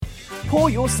Pour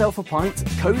yourself a pint,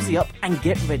 cozy up, and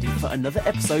get ready for another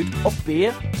episode of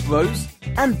Beer, Bros,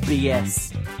 and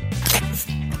BS.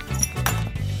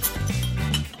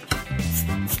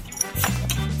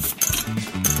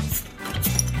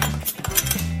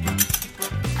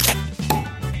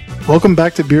 Welcome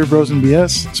back to Beer Bros and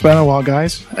BS. It's been a while,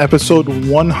 guys. Episode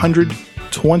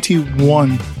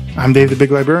 121. I'm Dave, the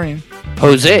Big Librarian.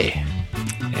 Jose.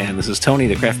 And this is Tony,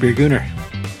 the Craft Beer Gooner.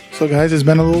 So, guys, it's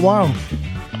been a little while.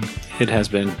 It has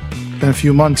been. Been a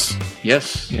few months.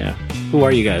 Yes. Yeah. Who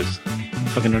are you guys? I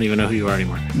fucking don't even know who you are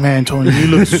anymore. Man, Tony, you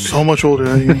look so much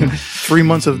older. 3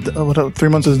 months of 3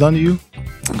 months is done to you.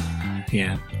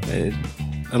 Yeah.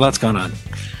 A lot's gone on.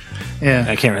 Yeah.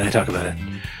 I can't really talk about it.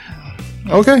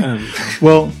 Okay.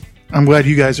 Well, I'm glad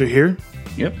you guys are here.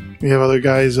 Yep. We have other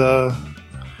guys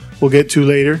we'll get to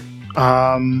later.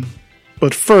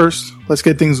 But first, let's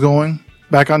get things going.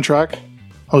 Back on track.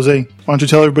 Jose, why don't you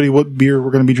tell everybody what beer we're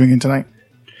going to be drinking tonight?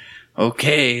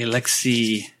 Okay, let's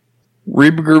see.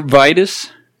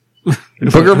 Rebugvitis?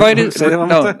 Boogervitis? Say that one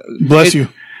more time. Bless you.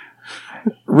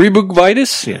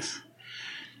 Rebugvitis? Yes.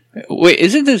 Wait,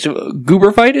 isn't this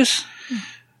Goobervitis?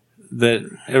 That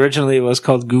originally it was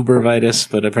called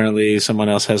Goobervitis, but apparently someone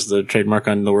else has the trademark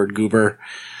on the word goober.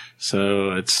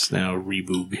 So it's now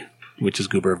Reboog, which is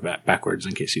goober backwards,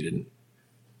 in case you didn't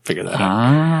figure that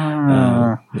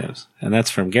out. Yes. And that's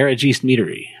from Garage East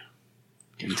Meadery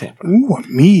in Tampa. Ooh, a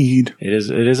mead. It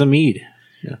is a mead.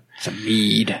 Yeah. It's a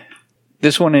mead.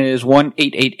 This one is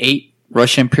 1888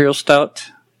 Russian Imperial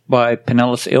Stout by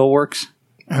Pinellas Ale Works.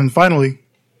 And finally,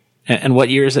 And what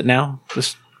year is it now?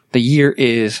 The year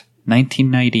is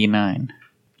 1999.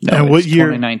 No, and what it's year?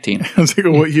 2019. I was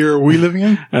thinking, what year are we living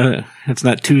in? It's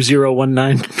not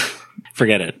 2019.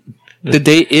 Forget it. The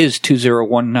date is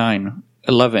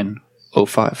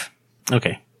 2019/11/05.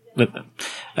 Okay. But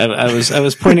I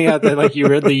was pointing out that like you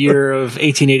read the year of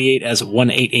 1888 as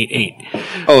 1888.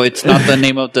 Oh, it's not the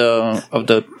name of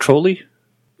the trolley?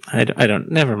 I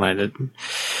don't. Never mind it.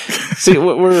 See,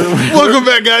 we're Welcome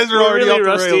back, guys. We're already really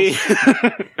off the rails.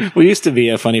 rusty. We used to be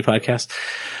a funny podcast.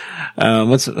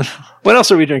 What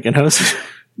else are we drinking, host?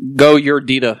 Go your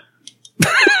Dita.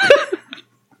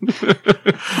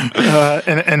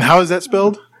 And how is that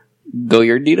spelled? Go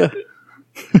your Dita.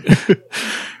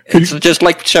 It's just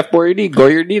like Chef Boyardee. Go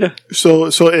your Dita. So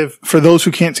if for those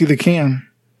who can't see the can,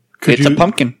 It's a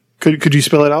pumpkin. Could you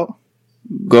spell it out?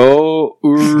 Go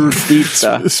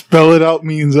Urdita. Spell it out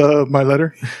means my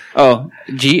letter. Oh,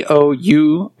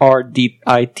 Gourdita.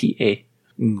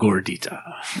 Gordita.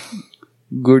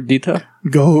 Gordita?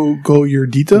 Go your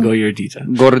Dita. Go your Dita.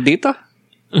 Gordita?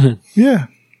 Yeah,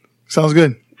 sounds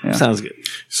good. Yeah. Sounds good.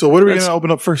 So what are we going to open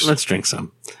up first? Let's drink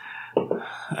some.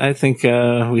 I think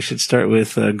we should start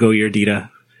with Go Your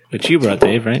Dita, which you brought,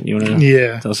 Dave, right? You want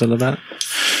to tell us a little about it?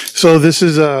 So this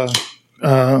is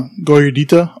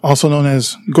Goyardita, also known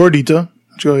as Gordita.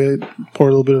 Let's go ahead and pour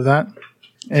a little bit of that.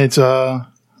 It's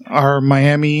our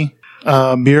Miami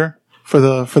beer for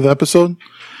the episode,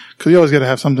 because you always got to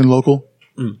have something local.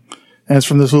 And it's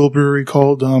from this little brewery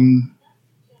called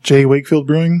J. Wakefield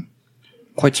Brewing.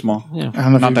 Quite small. Yeah. I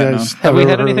don't know Not if you that guys Have we ever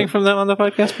had heard anything of it. from them on the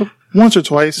podcast before? Once or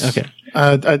twice. Okay.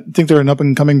 I think they're an up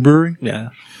and coming brewery.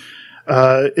 Yeah.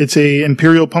 It's a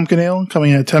Imperial Pumpkin Ale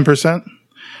coming at 10%.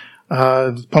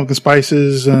 Pumpkin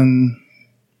spices and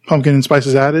pumpkin and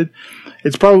spices added.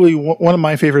 It's probably one of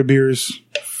my favorite beers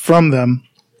from them,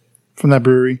 from that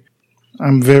brewery.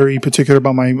 I'm very particular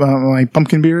about my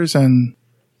pumpkin beers, and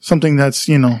something that's,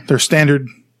 their standard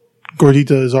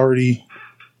Gordita is already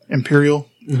Imperial.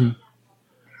 Mm-hmm.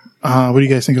 What do you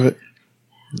guys think of it?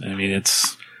 I mean,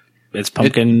 it's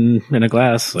pumpkin in a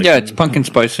glass. Yeah, it's pumpkin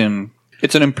spice and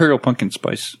it's an Imperial pumpkin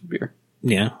spice beer.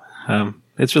 Yeah.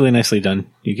 It's really nicely done.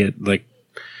 You get The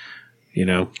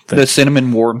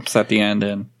cinnamon warmth at the end,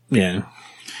 and yeah,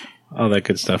 all that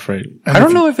good stuff, right? I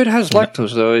don't know if it has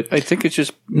lactose though. I think it's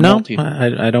just No, malty.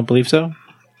 I don't believe so.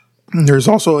 There's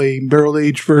also a barrel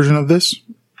aged version of this.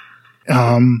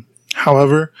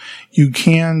 However, you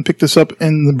can pick this up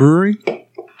in the brewery.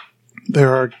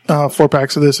 There are 4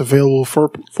 packs of this available for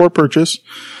purchase.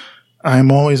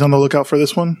 I'm always on the lookout for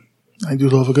this one. I do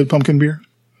love a good pumpkin beer.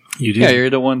 You do. Yeah, you're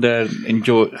the one that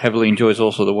heavily enjoys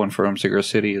also the one from Cigar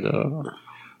City, the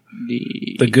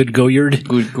good Goyard.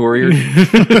 Good Goyard.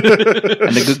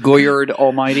 And the Good Goyard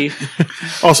Almighty.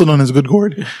 Also known as Good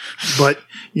Gourd. But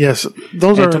yes,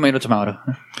 those And are tomato.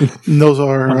 those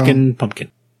are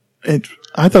Pumpkin.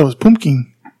 I thought it was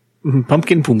pumpkin.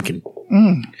 Pumpkin.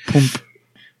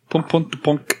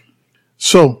 Punk.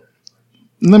 So,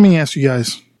 let me ask you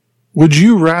guys, would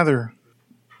you rather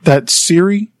that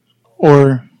Siri,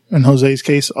 or in Jose's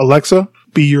case, Alexa,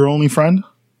 be your only friend?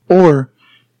 or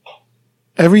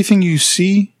everything you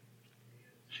see,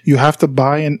 you have to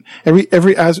buy, and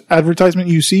every advertisement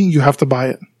you see, you have to buy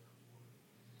it.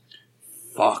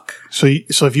 Fuck. So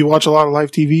if you watch a lot of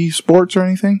live TV, sports or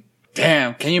anything,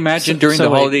 Damn. Can you imagine during so the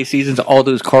wait. holiday seasons all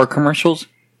those car commercials?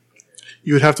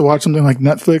 you would have to watch something like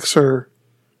Netflix or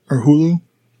Hulu,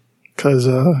 because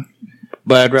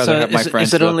But I'd rather So have my friends.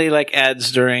 is it look. only like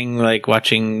ads during like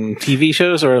watching TV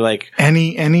shows or like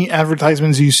any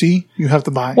advertisements you see, you have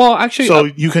to buy. Well, actually, so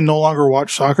you can no longer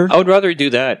watch soccer. I would rather do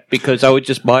that because I would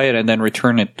just buy it and then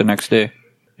return it the next day.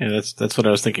 yeah, that's what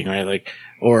I was thinking, right? Like,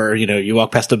 or you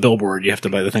walk past a billboard, you have to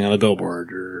buy the thing on the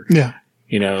billboard, or Yeah.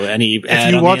 any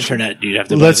ad you on watch- the internet, you'd have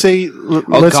to. Let's buy say Oh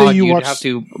let's God, say you you'd watch have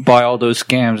to buy all those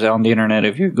scams on the internet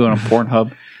if you're going to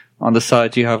Pornhub. On the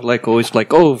sides, you have like always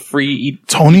like, oh, free.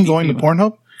 Tony going to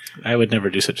Pornhub. I would never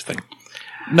do such a thing.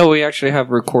 No, we actually have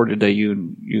recorded that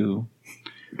you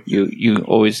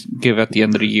always give at the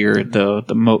end of the year the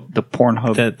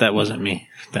Pornhub, That wasn't me.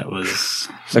 That was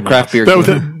the craft beer. That was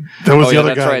Gooner. that was Oh the yeah,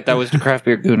 other that's guy. right. That was the craft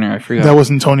beer Gooner. I forgot. That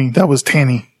wasn't Tony. That was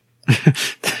Tanny.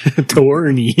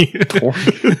 Torny.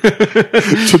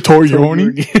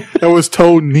 Torioni. That was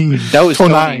Tony. That was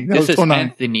Tony. Tony. That This was is Tony.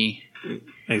 Anthony.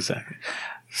 Exactly.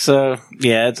 So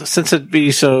yeah, since it'd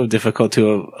be so difficult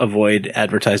to avoid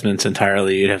advertisements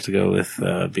entirely, you'd have to go with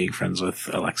being friends with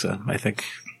Alexa, I think.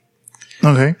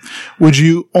 Okay. Would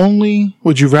you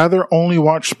rather only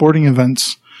watch sporting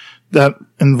events that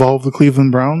involve the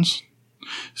Cleveland Browns?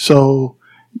 So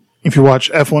if you watch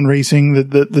F1 racing,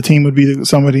 the team would be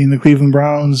somebody in the Cleveland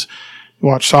Browns. You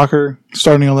watch soccer,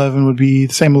 starting 11 would be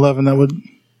the same 11 that would,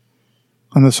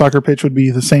 on the soccer pitch would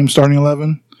be the same starting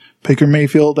 11. Baker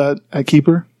Mayfield at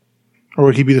keeper, or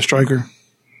would he be the striker?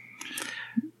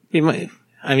 He might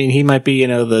be,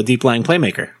 the deep lying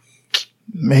playmaker.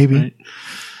 Maybe. Right.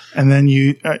 And then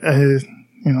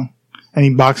any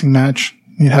boxing match,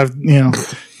 you'd have, two of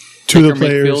the Baker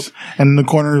players, Mayfield. and in the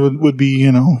corner would be,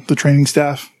 the training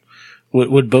staff.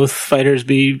 Would both fighters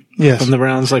be Yes. from the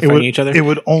Browns, like It fighting would, each other? it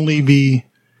would only be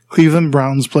Cleveland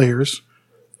Browns players,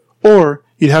 or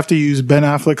you'd have to use Ben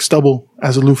Affleck's stubble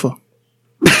as a loofah.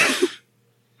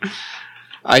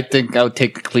 I think I would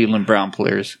take the Cleveland Brown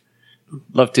players.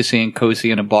 Love to see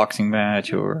Cozy in a boxing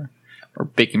match or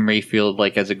Baker Mayfield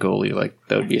like as a goalie. Like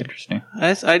that would be interesting.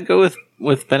 I'd go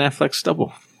with Ben Affleck's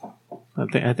stubble.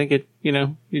 I think it,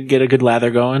 you'd get a good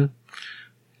lather going.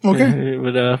 Okay. It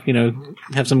would,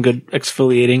 have some good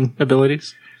exfoliating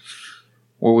abilities.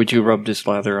 Or would you rub this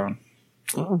lather on?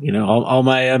 Well, all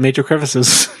my major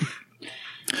crevices.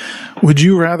 Would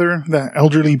you rather that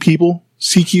elderly people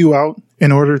seek you out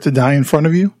in order to die in front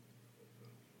of you,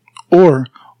 or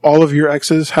all of your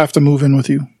exes have to move in with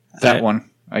you? That one,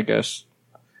 I guess.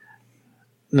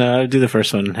 No, I'd do the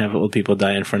first one and have old people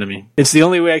die in front of me. It's the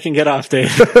only way I can get off, Dave.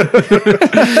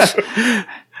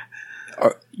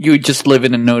 You would just live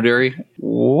in a note area.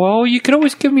 Well, you could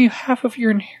always give me half of your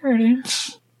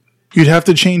inheritance. You'd have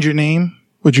to change your name.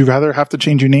 Would you rather have to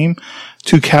change your name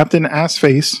to Captain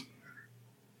Assface,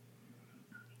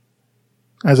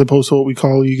 as opposed to what we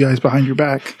call you guys behind your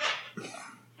back?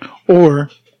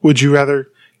 Or would you rather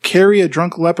carry a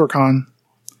drunk leprechaun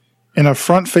in a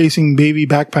front-facing baby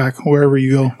backpack wherever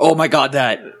you go? Oh my god,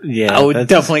 that. Yeah, I would that's-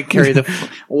 definitely carry the...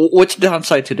 What's the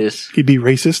downside to this? He'd be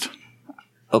racist.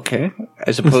 Okay.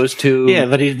 As opposed to... Yeah,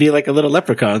 but he'd be like a little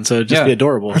leprechaun, so it'd just Yeah. be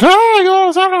adorable.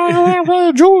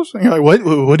 Juice. And you're like,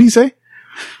 what did he say?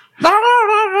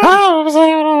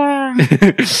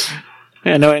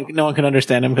 Yeah, no one can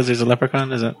understand him because he's a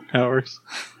leprechaun. Is that how it works?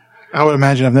 I would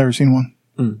imagine. I've never seen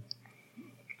one.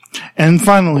 And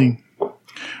finally,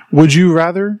 would you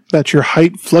rather that your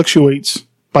height fluctuates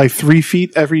by 3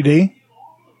 feet every day?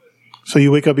 So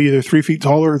you wake up either 3 feet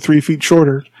taller or 3 feet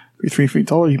shorter. If you're 3 feet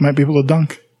taller, you might be able to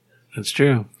dunk. That's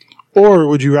true. Or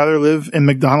would you rather live in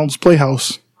McDonald's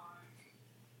Playhouse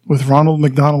with Ronald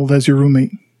McDonald as your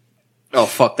roommate? Oh,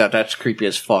 fuck that. That's creepy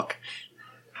as fuck.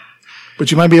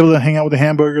 But you might be able to hang out with the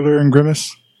Hamburglar and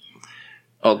Grimace.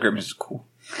 Oh, Grimace is cool.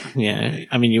 Yeah,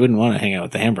 I mean, you wouldn't want to hang out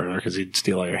with the hamburger because he'd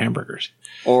steal all your hamburgers.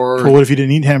 Or... But what if you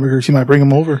didn't eat hamburgers? You might bring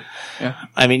them over.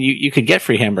 I mean, you could get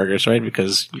free hamburgers, right?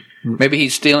 Because maybe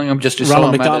he's stealing them just to sell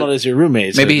Ronald them. McDonald is your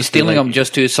roommate. so Maybe it'd he's just be stealing like- them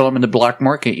just to sell them in the black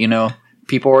market,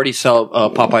 People already sell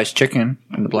Popeye's chicken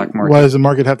in the black market. Why does the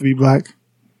market have to be black?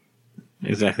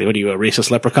 Exactly. What are you, a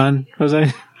racist leprechaun,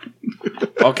 Jose?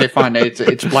 Okay, fine.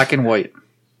 It's black and white.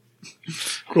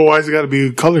 Well, why has it got to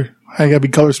be color? Why got to be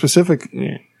color specific?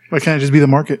 Yeah. Why can't it just be the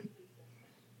market?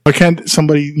 Why can't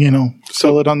somebody,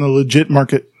 sell it on the legit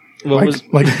market, What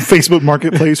like Facebook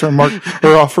Marketplace or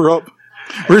Offer Up?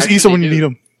 Where's Actually, Issa when you they need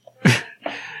do. them?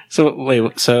 So,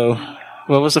 wait, so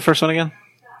what was the first one again?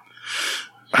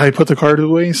 I put the card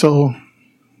away, so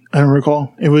I don't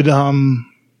recall. It would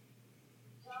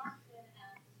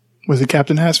was it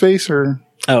Captain Assface or?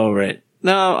 Oh, right.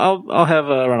 No, I'll have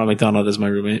Ronald McDonald as my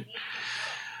roommate.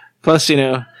 Plus,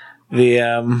 the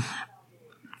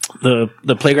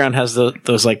playground has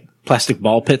those like plastic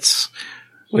ball pits,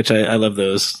 which I love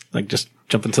those. Like just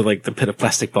jump into like the pit of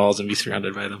plastic balls and be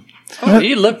surrounded by them. Oh,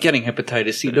 you love getting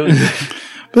hepatitis C, don't you?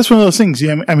 But that's one of those things.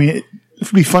 Yeah, I mean, it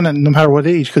would be fun no matter what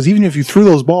age. Because even if you threw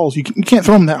those balls, you can't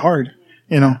throw them that hard.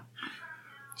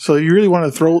 So you really want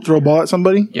to throw a ball at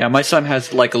somebody? Yeah, my son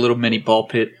has like a little mini ball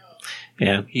pit.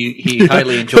 Yeah. He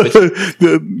highly enjoys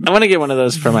it. I want to get one of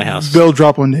those for my house. They'll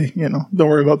drop one day. Don't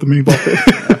worry about the mini ball pit.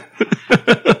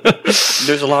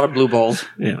 There's a lot of blue balls.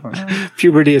 Yeah.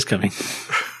 Puberty is coming.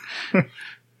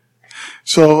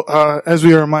 So, as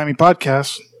we are a Miami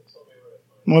podcast,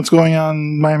 what's going on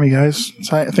in Miami, guys?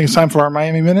 I think it's time for our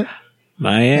Miami Minute.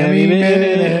 Miami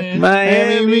Minute.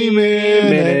 Miami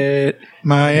Minute.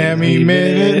 Miami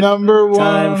Minute number one.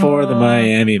 Time for the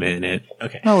Miami Minute.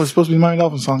 Okay. No, it's supposed to be the Miami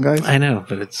Dolphins song, guys. I know,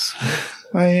 but it's...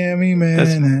 Miami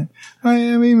Minute.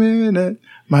 Miami Minute.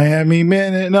 Miami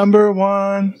Minute number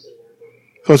one.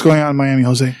 So what's going on in Miami,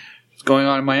 Jose? What's going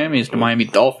on in Miami is the Miami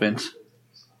Dolphins.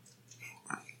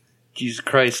 Jesus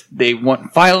Christ, they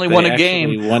finally won a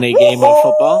game. They won a game of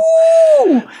football.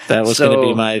 That was going to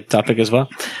be my topic as well.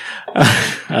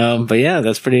 But yeah,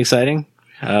 that's pretty exciting.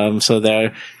 So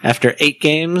they're after 8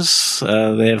 games,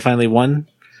 they have finally won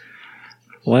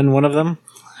one of them,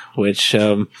 which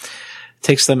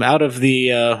takes them out of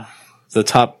the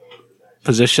top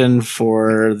position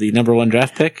for the number 1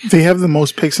 draft pick. They have the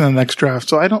most picks in the next draft.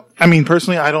 So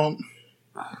personally, I don't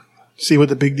see what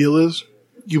the big deal is.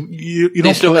 You they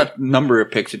don't still have number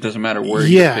of picks. It doesn't matter where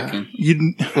you're picking.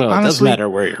 It doesn't matter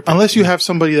where you're picking. Unless you have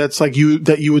somebody that's like you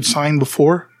that you would sign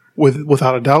before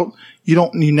without a doubt.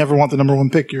 You never want the number 1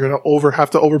 pick. You're gonna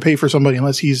have to overpay for somebody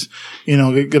unless he's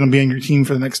going to be on your team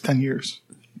for the next 10 years.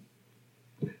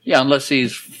 Yeah, unless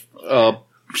he's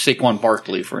Saquon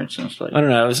Barkley, for instance. I don't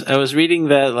know. I was reading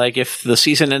that like if the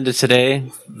season ended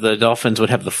today, the Dolphins would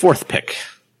have the 4th pick.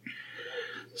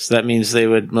 So that means they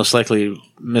would most likely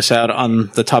miss out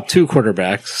on the top 2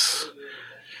 quarterbacks.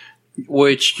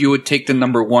 Which you would take the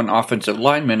number 1 offensive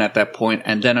lineman at that point,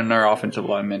 and then another offensive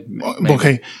lineman. Maybe.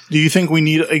 Okay. Do you think we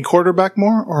need a quarterback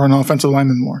more or an offensive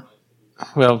lineman more?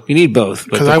 Well, you need both.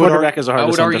 But the quarterback is the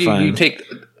hardest one to find. I would argue you take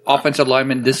offensive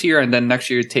lineman this year, and then next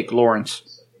year you take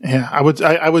Lawrence. Yeah, I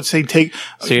would say take.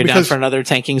 So you're down for another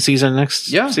tanking season next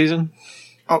season?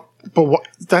 Oh, but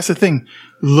that's the thing.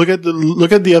 Look at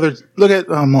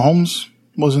Mahomes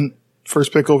wasn't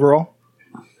first pick overall.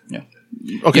 Yeah.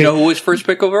 Okay. You know who was first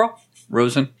pick overall?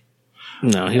 Rosen.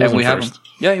 No, he wasn't first. Have him.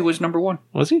 Yeah, he was number 1.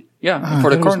 Was he? Yeah,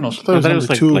 for the Cardinals. I thought it was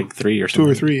like 2 like 3 or something.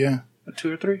 2 or 3, yeah.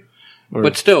 2 or 3.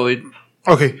 But still,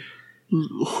 okay.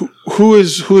 Who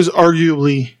is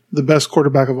arguably the best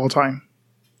quarterback of all time?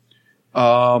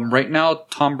 Right now,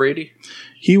 Tom Brady.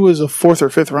 He was a 4th or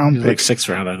 5th round pick. Like 6th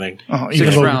round, I think. Oh,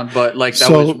 6th round, but like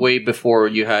that was way before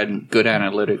you had good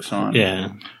analytics on.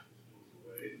 Yeah.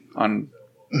 On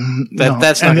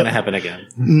that's not going to happen again.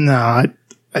 No,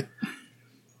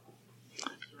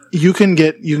 you can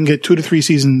get 2 to 3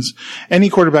 seasons. Any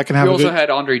quarterback can have. You also had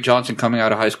Andre Johnson coming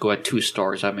out of high school at 2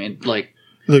 stars. I mean, like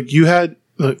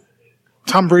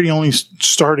Tom Brady only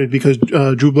started because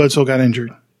Drew Bledsoe got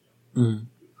injured. Mm.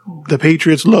 The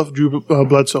Patriots love Drew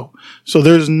Bledsoe, so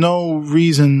there's no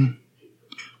reason,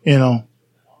 I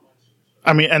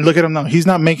mean, and look at him now. He's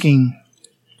not making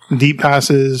deep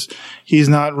passes. He's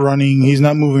not running. He's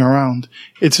not moving around.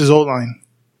 It's his O-line.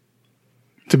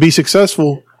 To be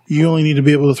successful, you only need to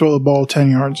be able to throw the ball 10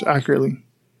 yards accurately.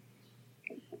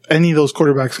 Any of those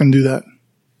quarterbacks can do that.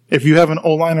 If you have an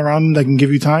O-line around them that can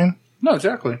give you time. No,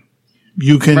 exactly.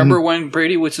 You can. Remember when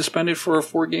Brady was suspended for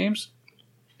 4 games?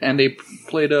 And they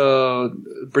played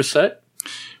Brissett?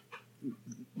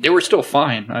 They were still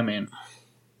fine. I mean,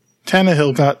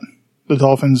 Tannehill got the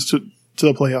Dolphins to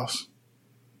the playoffs.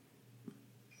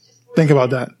 Think about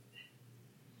that.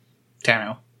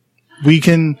 Tannehill.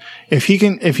 If he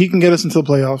can get us into the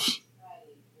playoffs,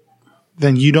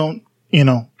 then you don't,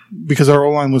 because our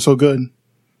O-line was so good.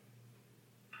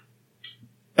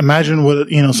 Imagine what,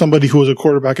 somebody who was a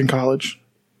quarterback in college,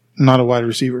 not a wide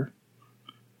receiver.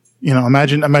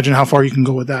 Imagine how far you can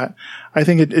go with that. I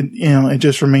think it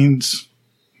just remains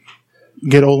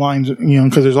get O-lines,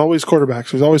 because there's always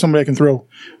quarterbacks. There's always somebody that can throw,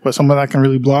 but somebody that can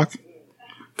really block.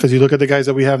 Because you look at the guys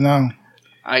that we have now.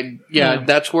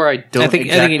 That's where I don't think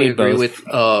exactly you agree both. with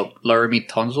Laramie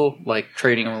Tunsil, like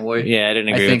trading him away. Yeah, I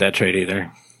didn't agree with that trade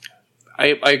either.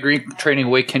 I agree trading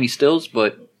away Kenny Stills,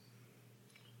 but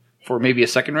for maybe a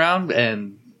second round,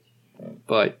 and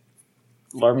but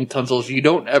Laremy Tunsil's, you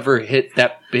don't ever hit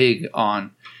that big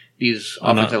on these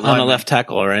offensive on a left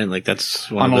tackle, right? Like that's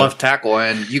on the left tackle,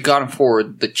 and you got him for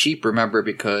the cheap. Remember,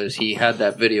 because he had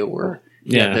that video where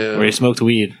where he smoked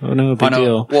weed. Oh no, big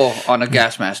deal. Well, on a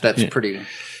gas mask, that's pretty.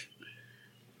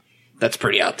 That's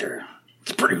pretty out there.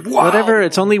 It's pretty wild. Whatever,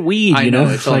 it's only weed. I know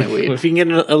it's only weed. If you can get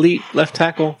an elite left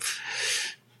tackle,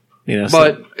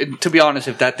 But to be honest,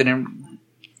 if that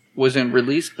wasn't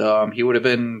released, he would have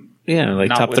been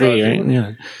top 3, right?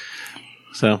 Yeah.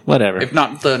 So whatever. If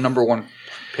not the number 1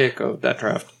 pick of that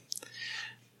draft.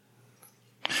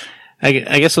 I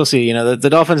guess we'll see. The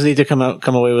Dolphins need to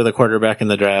come away with a quarterback in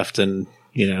the draft, and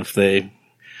if they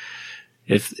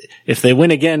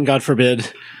win again, God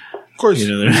forbid. Of course,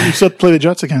 you still have to play the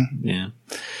Jets again. Yeah.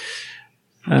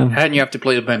 And you have to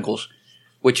play the Bengals,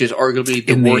 which is arguably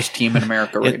the worst team in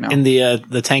America right now. In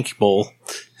the Tank Bowl.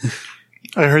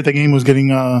 I heard the game was getting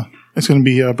it's going to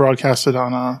be broadcasted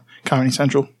on Comedy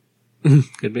Central.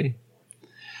 Could be.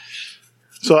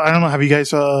 So I don't know. Have you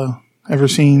guys ever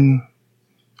seen?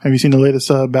 Have you seen the latest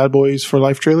Bad Boys for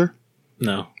Life trailer?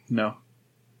 No.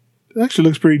 It actually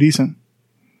looks pretty decent.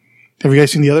 Have you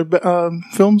guys seen the other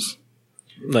films?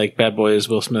 Like Bad Boys,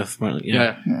 Will Smith.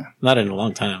 Yeah. Not in a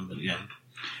long time, but yeah.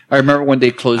 I remember when they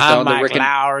closed down the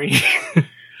Lowry.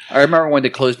 I remember when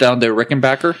they closed down the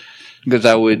Rickenbacker, because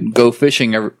I would go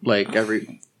fishing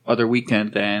every other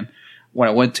weekend, and when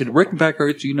I went to the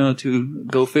Rickenbacker, to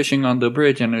go fishing on the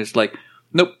bridge, and it was like,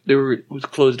 nope, it was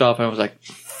closed off. And I was like,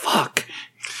 fuck.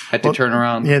 Had to turn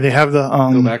around. Yeah, they have the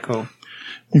go back home.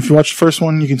 If you watch the first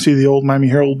one, you can see the old Miami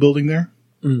Herald building there.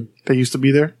 That used to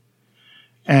be there.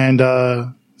 And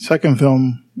second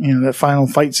film, that final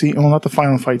fight scene. Well, not the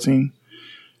final fight scene.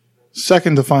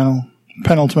 Second to final,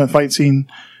 penultimate fight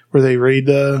scene where they raid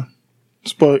the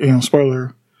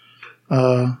spoiler,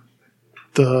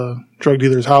 the drug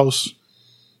dealer's house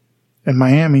in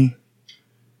Miami.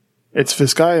 It's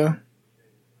Vizcaya,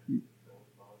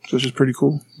 which is pretty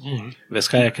cool.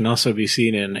 Vizcaya can also be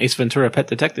seen in Ace Ventura: Pet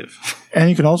Detective, and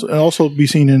you can also be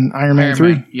seen in Iron Man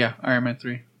 3. Yeah, Iron Man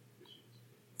 3.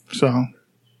 So,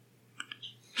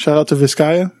 shout out to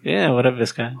Vizcaya. Yeah, what up,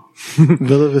 Vizcaya?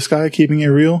 Villa Vizcaya, keeping it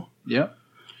real. Yep.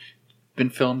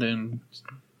 Been filmed in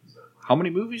how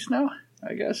many movies now?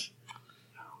 I guess.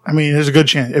 I mean, there's a good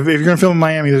chance. If you're going to film in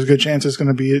Miami, there's a good chance it's going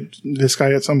to be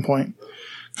Vizcaya at some point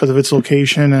because of its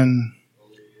location and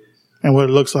what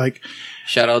it looks like.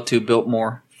 Shout out to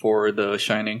Biltmore for The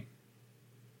Shining.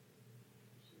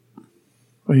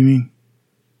 What do you mean?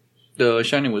 The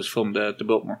Shining was filmed at the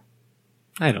Biltmore.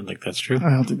 I don't think that's true. I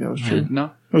don't think that was true.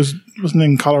 No? Wasn't it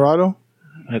in Colorado?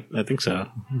 I think so.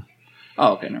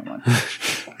 Oh, okay, never mind.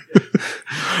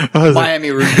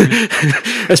 Miami rumors.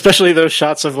 Especially those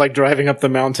shots of driving up the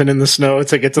mountain in the snow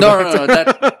to get to No,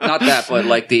 that's not that,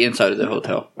 but the inside of the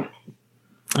hotel.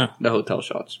 Oh. The hotel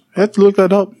shots. I have to look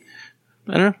that up.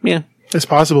 I don't know. Yeah. It's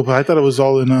possible, but I thought it was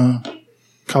all in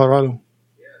Colorado.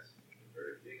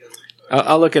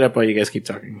 I'll look it up while you guys keep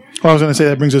talking. Well, I was going to say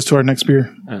that brings us to our next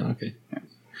beer. Oh, okay.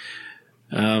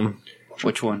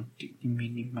 Which one?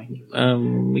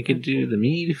 We could do the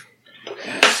mead.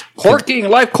 Corking,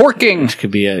 live corking. Which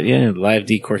could be live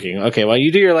decorking. Okay, while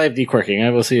you do your live decorking, I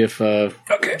will see if.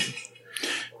 Okay.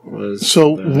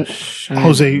 So,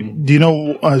 Jose, do you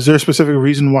know? Is there a specific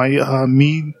reason why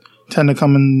mead tend to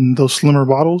come in those slimmer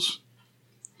bottles?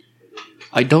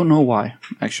 I don't know why,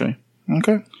 actually.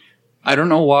 Okay. I don't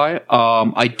know why.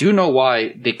 I do know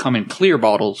why they come in clear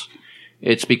bottles.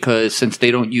 It's because since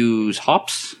they don't use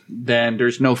hops, then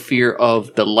there's no fear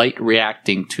of the light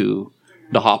reacting to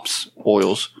the hops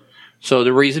oils. So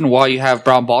the reason why you have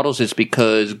brown bottles is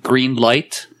because green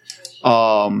light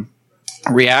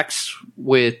reacts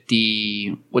with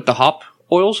the hop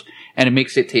oils, and it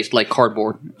makes it taste like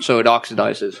cardboard. So it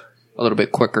oxidizes a little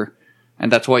bit quicker.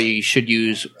 And that's why you should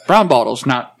use brown bottles,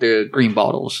 not the green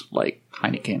bottles like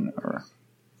Heineken or...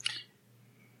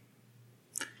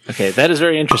 Okay, that is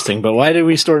very interesting, but why do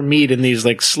we store mead in these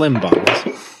slim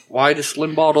bottles? Why the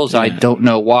slim bottles? Yeah. I don't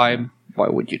know why. Why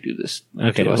would you do this?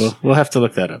 Okay, we'll have to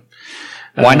look that up.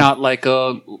 Why not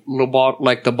a little bottle,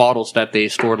 like the bottles that they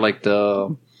stored, like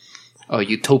the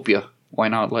Utopia? Why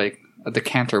not a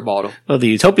decanter bottle? Well, the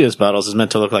Utopia's bottles is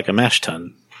meant to look like a mash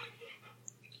tun.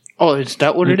 Oh, is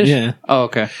that what it is? Yeah. Oh,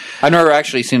 okay. I've never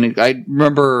actually seen it. I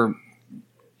remember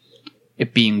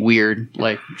it being weird,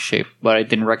 shape, but I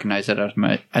didn't recognize it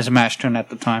as a mash tun at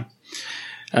the time.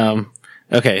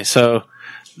 Okay, so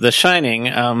The Shining,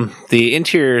 the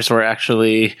interiors were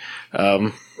actually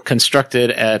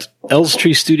constructed at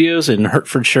Elstree Studios in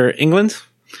Hertfordshire, England.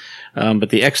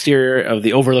 But the exterior of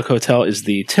the Overlook Hotel is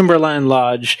the Timberline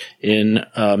Lodge in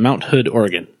Mount Hood,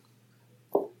 Oregon.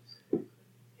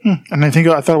 And I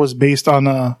thought it was based on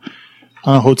a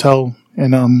hotel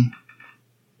in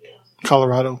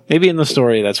Colorado. Maybe in the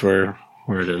story that's where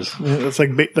it is. It's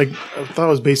like I thought it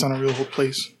was based on a real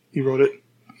place. He wrote it.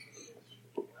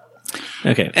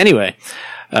 Okay. Anyway,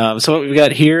 so what we've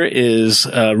got here is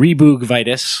Reboog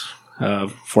Vitus,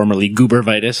 formerly Goober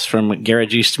Vitus, from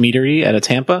Garage Meadery out of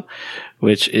Tampa,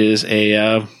 which is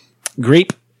a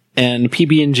grape and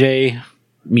PB&J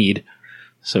mead.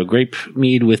 So grape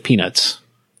mead with peanuts.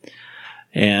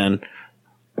 And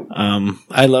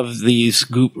I love these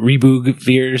Reboog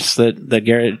beers that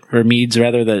Garrett, or meads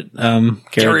rather, that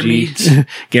Garage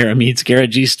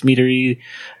Meadery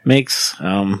makes.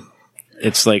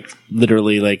 It's like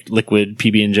literally like liquid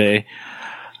PB&J.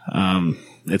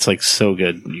 It's like so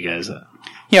good, you guys.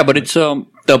 Yeah, but it's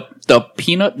the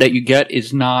peanut that you get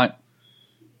is not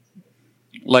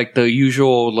like the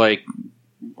usual like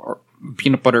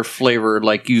peanut butter flavor.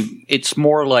 Like it's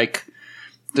more like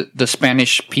the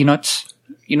Spanish peanuts.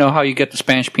 You know how you get the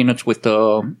Spanish peanuts with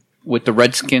the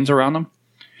red skins around them?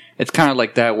 It's kind of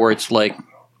like that, where it's like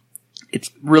it's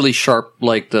really sharp,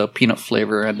 like the peanut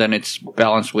flavor, and then it's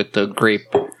balanced with the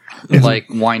grape, like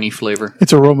winey flavor.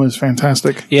 Its aroma is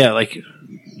fantastic. Yeah, like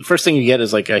the first thing you get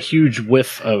is like a huge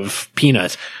whiff of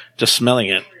peanut, just smelling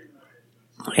it.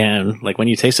 And like when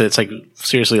you taste it, it's like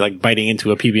seriously like biting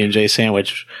into a PB&J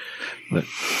sandwich. But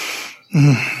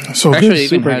So Actually, good. it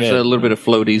even super has good. a little bit of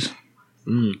floaties.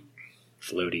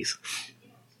 Floaties.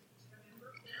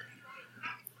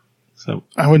 So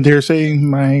I would dare say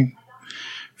my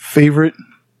favorite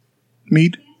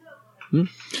mead.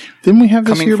 Didn't we have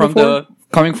this here before?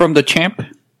 Coming from the champ.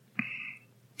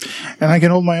 And I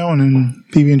can hold my own in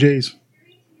PB&Js.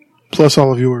 Plus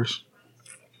all of yours.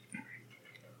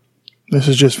 This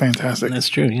is just fantastic. that's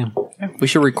true, yeah. We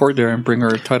should record there and bring her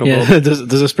a title. Yeah. does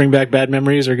this bring back bad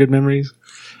memories or good memories?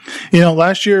 You know,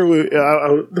 last year,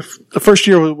 the first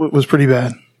year was pretty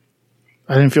bad.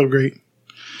 I didn't feel great.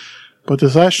 But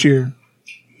this last year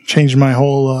changed my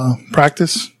whole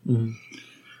practice. Mm-hmm.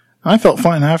 I felt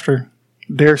fine after.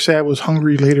 Dare say I was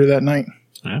hungry later that night.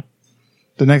 Yeah.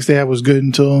 The next day I was good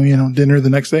until, dinner the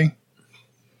next day.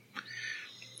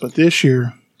 But this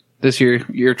year... This year,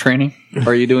 you're training?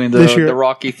 Are you doing the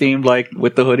Rocky theme, like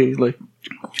with the hoodie? Like,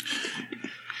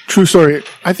 true story.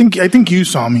 I think you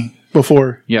saw me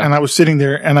before. Yeah. And I was sitting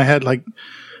there and I had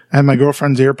my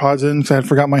girlfriend's AirPods in because I had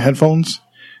forgot my headphones.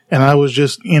 And I was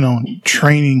just,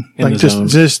 training, In like the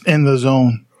just in the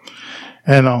zone.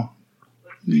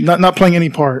 Not playing any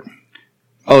part.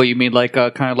 oh, you mean like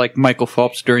kind of like Michael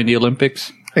Phelps during the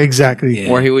Olympics, Exactly.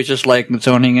 Yeah. where he was just like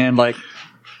zoning in, like.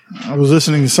 I was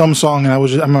listening to some song and I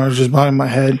was just bobbing my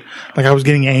head. Like I was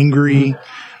getting angry.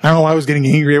 I don't know why I was getting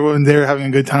angry. Everyone there having a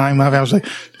good time. Laughing. I was like,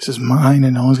 this is mine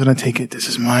and no one's going to take it. This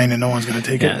is mine and no one's going to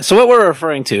take it. So what we're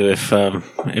referring to,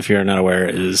 if you're not aware,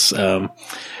 is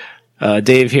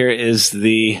Dave here is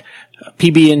the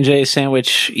PB&J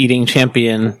sandwich eating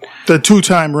champion. The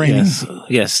 2-time reigning.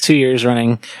 Yes, 2 years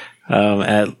running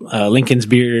at Lincoln's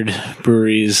Beard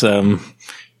Brewery's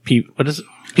what is it?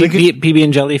 PB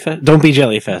and Jellyfest? Don't Be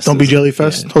Jellyfest. Don't Be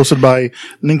Jellyfest, hosted by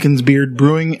Lincoln's Beard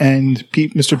Brewing and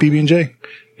Mr. PB&J.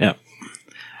 Yeah.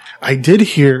 I did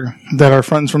hear that our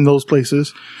friends from those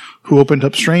places who opened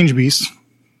up Strange Beast,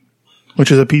 which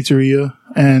is a pizzeria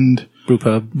and brew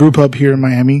pub here in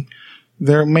Miami,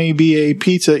 there may be a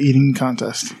pizza eating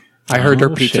contest. I heard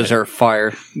their Oh, pizzas shit. are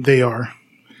fire. They are.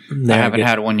 I haven't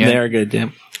had one yet. They're good, yeah.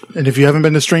 And if you haven't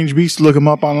been to Strange Beast, look them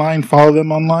up online, follow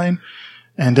them online,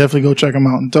 and definitely go check them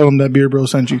out and tell them that Beer Bro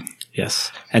sent you.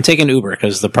 Yes. And take an Uber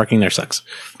because the parking there sucks.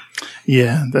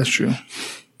 Yeah, that's true.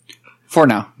 For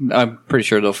now, I'm pretty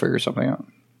sure they'll figure something out.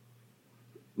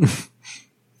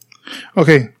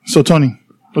 Okay, so Tony,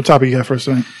 what topic you got for us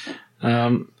tonight?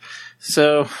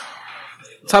 So,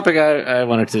 the topic I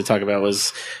wanted to talk about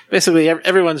was basically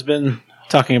everyone's been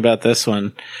talking about this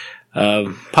one.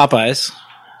 Popeyes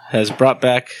has brought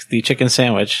back the chicken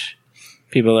sandwich.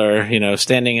 People are,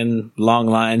 standing in long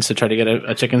lines to try to get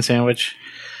a chicken sandwich.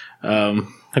 Have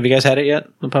you guys had it yet?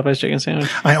 The Popeyes chicken sandwich?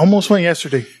 I almost went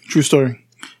yesterday. True story.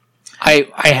 I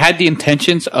had the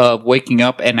intentions of waking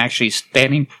up and actually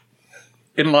standing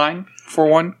in line for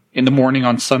one in the morning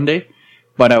on Sunday,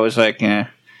 but I was like,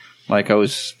 like I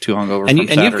was too hungover. And from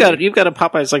Saturday. you've got a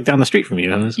Popeyes like down the street from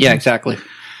you. Yeah, exactly.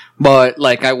 But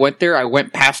like I went there, I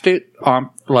went past it,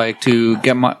 like to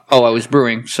get I was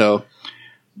brewing, so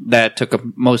that took up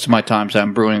most of my time. So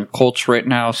I'm brewing Colts right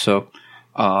now, so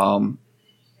I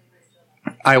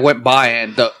went by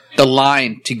and the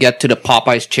line to get to the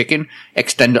Popeyes chicken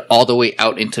extended all the way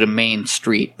out into the main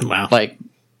street. Wow. Like,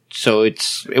 so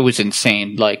it was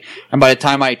insane. Like, and by the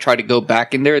time I tried to go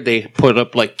back in there, they put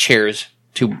up like chairs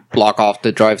to block off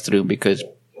the drive-through because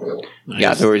I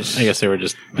guess they were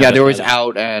just there was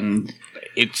out, and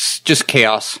it's just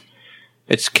chaos.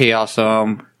 It's chaos.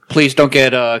 Please don't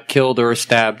get killed or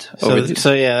stabbed.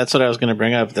 So yeah, that's what I was going to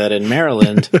bring up. That in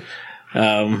Maryland,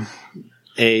 a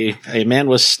man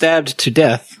was stabbed to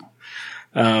death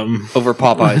over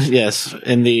Popeyes. Yes,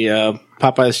 in the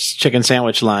Popeyes chicken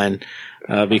sandwich line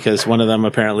because one of them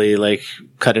apparently like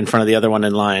cut in front of the other one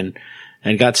in line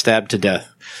and got stabbed to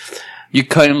death. You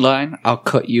cut in line, I'll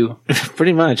cut you.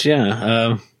 Pretty much,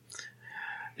 yeah.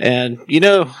 And you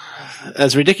know,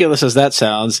 as ridiculous as that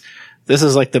sounds, this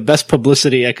is like the best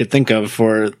publicity I could think of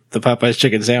for the Popeyes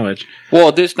chicken sandwich.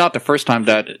 Well, this is not the first time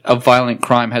that a violent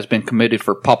crime has been committed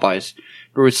for Popeyes.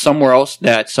 There was somewhere else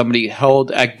that somebody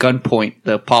held at gunpoint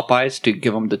the Popeyes to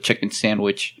give them the chicken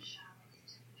sandwich.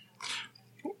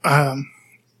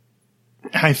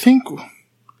 I think,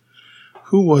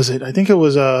 who was it? I think it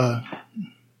was either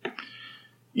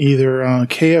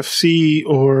KFC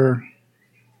or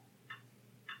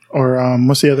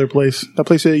what's the other place? That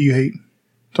place that you hate,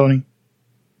 Tony?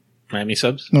 Miami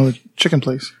Subs? No, the chicken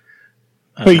place.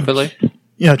 Chick-fil-A?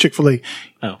 Yeah, Chick-fil-A.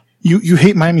 Oh. You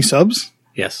hate Miami Subs?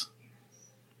 Yes.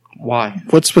 Why?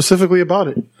 What specifically about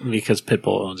it? Because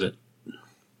Pitbull owns it.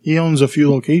 He owns a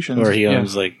few locations. Or he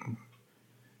owns like...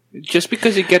 Just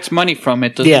because he gets money from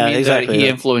it doesn't mean exactly. that he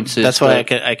influences. That's why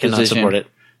I cannot support it.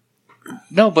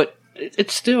 No, but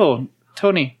it's still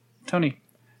Tony.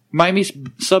 Miami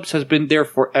Subs has been there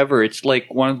forever. It's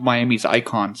like one of Miami's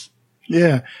icons.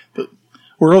 Yeah, but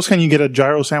where else can you get a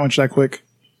gyro sandwich that quick?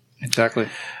 Exactly.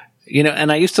 You know, and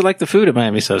I used to like the food at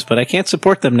Miami Subs, but I can't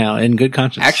support them now in good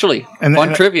conscience. Actually,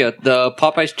 fun trivia: the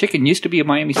Popeyes chicken used to be a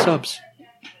Miami Subs.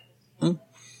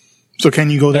 So can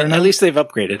you go there now? At least they've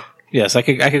upgraded. Yes, I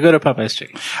could go to Popeyes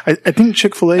chicken. I think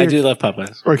Chick-fil-A I do love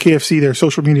Popeyes. or KFC, their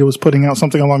social media was putting out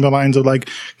something along the lines of like,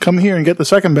 come here and get the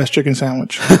second best chicken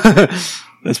sandwich.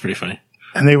 That's pretty funny.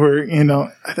 And they were,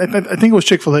 I think it was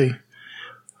Chick-fil-A.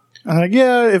 I'm like,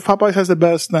 yeah, if Popeyes has the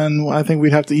best, then I think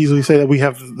we'd have to easily say that we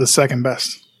have the second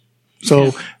best.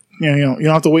 So, you don't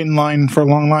have to wait in line for a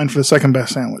long line for the second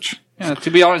best sandwich. Yeah, to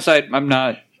be honest, I'm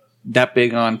not that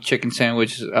big on chicken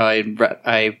sandwiches.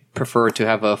 I prefer to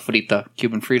have a frita,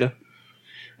 Cuban frita.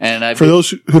 And for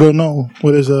those who don't know,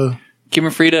 what is a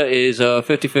Cuban frita is a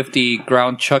 50-50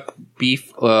 ground chuck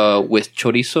beef with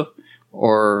chorizo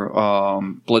or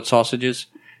blood sausages,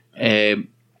 and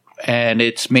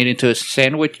it's made into a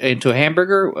sandwich, into a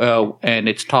hamburger, and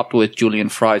it's topped with julienne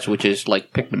fries, which is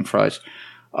like Pikmin fries.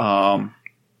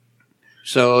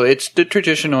 So it's the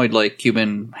traditional like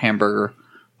Cuban hamburger,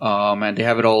 and they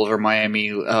have it all over Miami.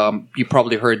 You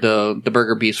probably heard the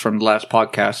Burger Beast from the last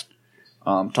podcast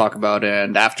talk about it,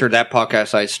 and after that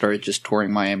podcast, I started just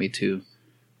touring Miami too.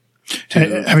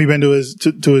 Have you been to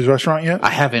his restaurant yet? I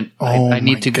haven't. Oh, I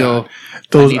need to go.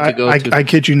 I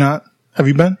kid you not. Have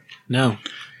you been? No.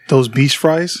 Those beast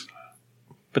fries?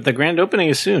 But the grand opening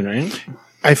is soon, right?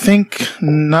 I think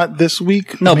not this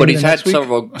week. No, but he's had next week.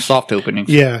 several soft openings.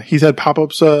 Yeah, he's had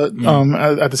pop-ups at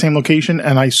the same location,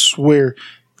 and I swear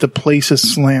the place is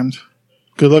slammed.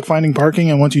 Good luck finding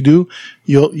parking, and once you do,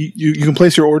 you can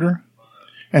place your order,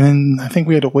 and then I think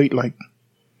we had to wait like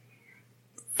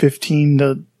 15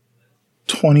 to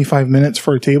 25 minutes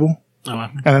for a table. Oh,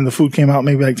 wow. And then the food came out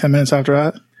maybe like 10 minutes after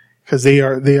that, because they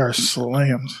are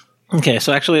slammed. Okay,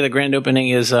 so actually the grand opening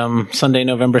is Sunday,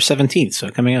 November 17th, so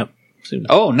coming up soon.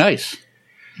 Oh, nice.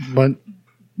 But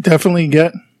definitely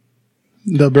get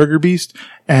the Burger Beast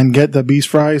and get the beast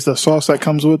fries, the sauce that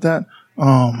comes with that.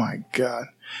 Oh my God.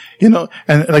 And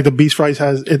like the beast fries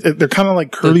they're kind of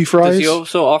like curly fries. Does he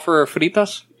also offer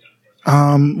fritas?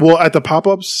 Well, at the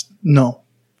pop-ups, no.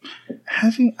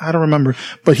 Has he? I don't remember.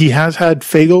 But he has had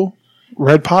Faygo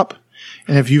Red Pop.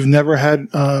 And if you've never had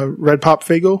Red Pop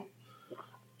Faygo,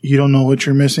 you don't know what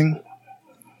you're missing.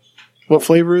 What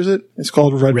flavor is it? It's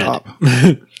called Red Pop.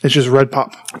 It's just Red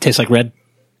Pop. Tastes like red.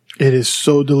 It is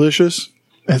so delicious.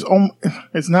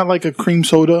 It's not like a cream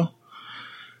soda.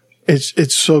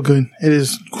 It's so good. It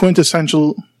is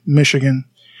quintessential Michigan,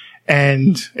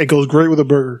 and it goes great with a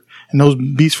burger. And those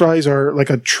beast fries are like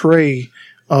a tray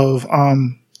of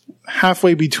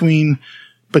halfway between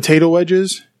potato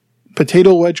wedge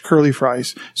curly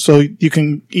fries. So you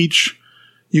can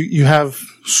you have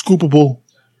scoopable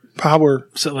power.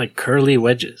 So like curly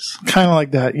wedges. Kind of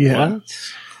like that, yeah. What?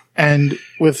 And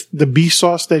with the beef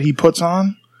sauce that he puts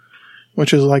on,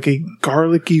 which is like a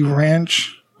garlicky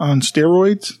ranch on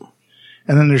steroids.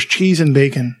 And then there's cheese and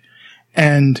bacon.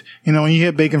 And, when you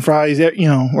get bacon fries, or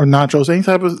nachos, any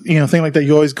type of, thing like that,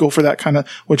 you always go for that kind of,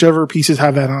 whichever pieces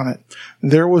have that on it.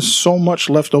 There was so much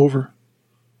left over.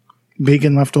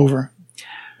 Bacon left over.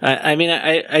 I mean,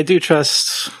 I do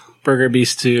trust Burger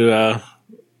Beast to,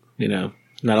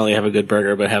 not only have a good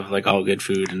burger, but have like all good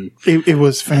food and It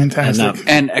was fantastic.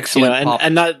 And excellent pop.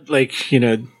 and not like,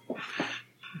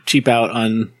 cheap out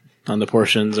on the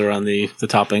portions or on the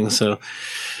toppings. So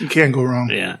You can't go wrong.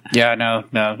 yeah. Yeah, no.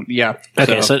 Yeah.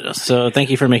 Okay. So thank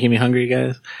you for making me hungry,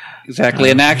 guys. Exactly.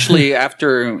 And actually,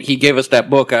 after he gave us that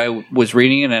book, I was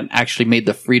reading it and actually made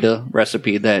the Frida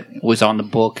recipe that was on the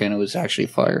book, and it was actually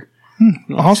fire.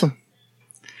 Awesome.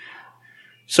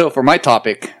 So for my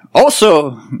topic,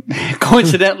 also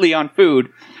coincidentally on food,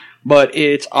 but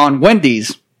it's on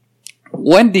Wendy's.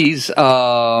 Wendy's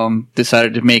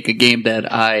decided to make a game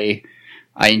that I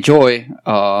enjoy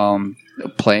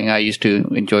playing. I used to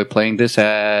enjoy playing this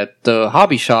at the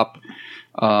hobby shop,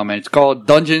 and it's called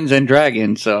Dungeons and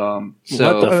Dragons. What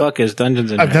the fuck is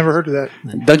Dungeons and I've Dragons? never heard of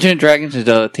that. Dungeons and Dragons is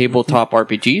a tabletop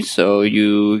RPG, so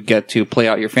you get to play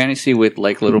out your fantasy with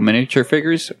like little miniature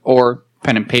figures or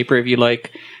pen and paper if you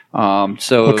like.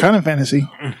 So What kind of fantasy?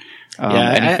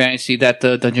 any fantasy that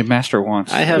the dungeon master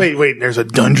wants. I have. Wait, there's a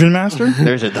dungeon master?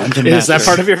 There's a dungeon Is master. that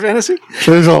part of your fantasy?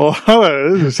 There's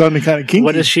this is sounding kind of kinky.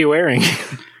 What is she wearing?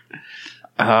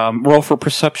 Roll for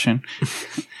perception.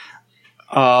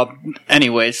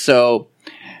 Anyway, so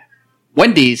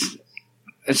Wendy's,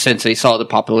 since they saw the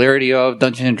popularity of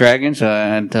Dungeons and Dragons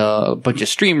and a bunch of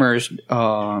streamers,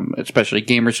 especially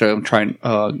gamers,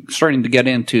 starting to get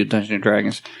into Dungeons and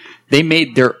Dragons, they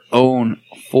made their own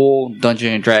full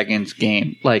Dungeons and Dragons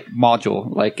game, like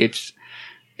module. Like it's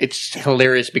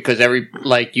hilarious because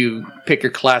you pick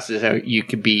your classes. You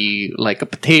could be like a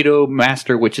potato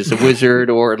master, which is a wizard,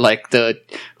 or like the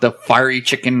fiery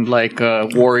chicken, like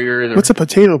warrior. What's a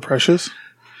potato, Precious?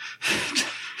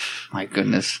 My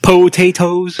goodness.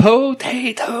 Potatoes.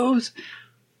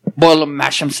 Boil them,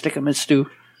 mash them, stick them in stew.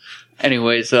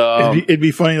 Anyways, It'd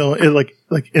be funny though.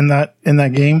 Like in that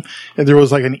game, if there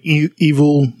was like an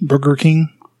evil Burger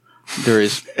King there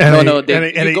is and you a have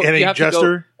to go-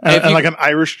 jester if and you- like an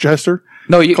Irish jester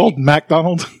you called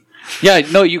MacDonald.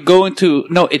 you go into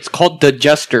it's called the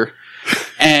Jester,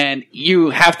 and you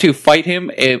have to fight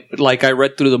him. Like I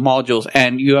read through the modules,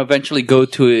 and you eventually go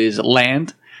to his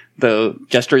land, the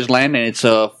Jester's land, and it's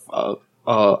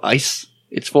ice.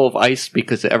 It's full of ice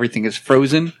because everything is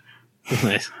frozen.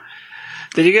 Nice.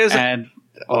 Did you guys? And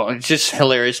it's just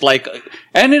hilarious.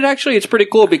 It's pretty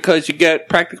cool because you get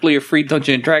practically a free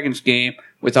Dungeons and Dragons game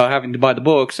without having to buy the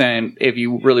books. And if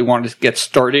you really want to get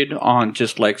started on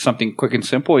just like something quick and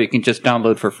simple, you can just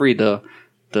download for free the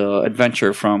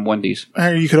adventure from Wendy's.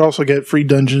 You could also get free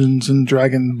Dungeons and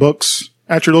Dragon books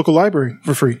at your local library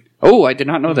for free. Oh, I did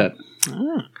not know that.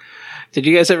 Did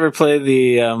you guys ever play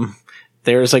the?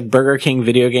 There's like Burger King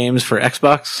video games for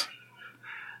Xbox.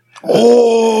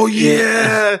 Oh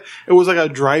yeah, it was like a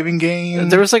driving game.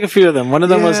 There was like a few of them. One of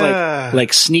them was Yeah.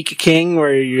 like Sneak King,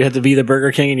 where you had to be the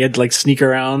Burger King and you had to like sneak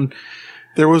around.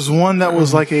 There was one that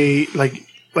was like a like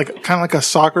kind of like a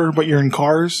soccer, but you're in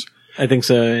cars. I think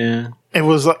so. Yeah. It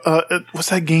was what's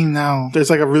that game now?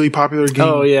 There's like a really popular game.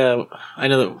 Oh yeah, I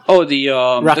know that. Oh, the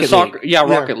Rocket soccer, League.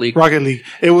 Rocket League. Rocket League.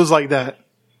 It was like that.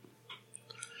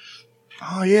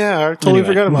 Oh yeah, I totally Anyway.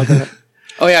 forgot about that.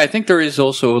 Oh yeah, I think there is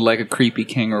also like a creepy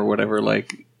king or whatever,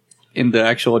 like in the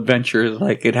actual adventure.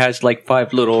 Like it has like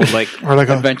 5 little like Or like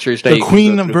adventures that the you can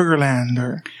Queen go of through. Burgerland,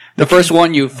 or The first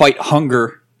one you fight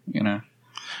hunger, and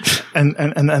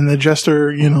the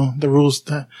jester. The rules.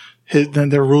 The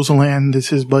rules of land is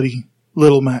his buddy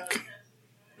Little Mac.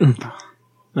 No,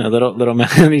 little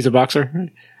man. He's a boxer.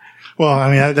 Well, I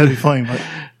mean that'd be funny, but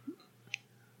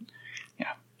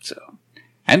So,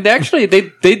 and actually, they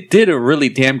did a really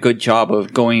damn good job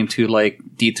of going into like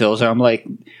details. I'm like,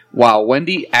 wow,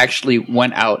 Wendy actually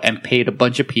went out and paid a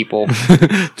bunch of people,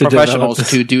 professionals, develop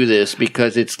to do this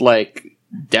because it's like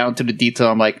down to the detail.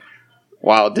 I'm like,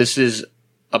 wow, this is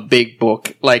a big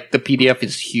book. Like the PDF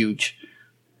is huge.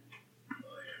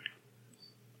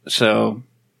 So,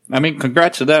 I mean,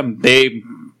 congrats to them.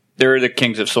 They're the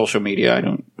kings of social media. I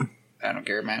don't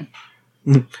care, man.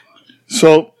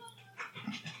 so.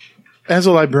 As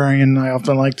a librarian, I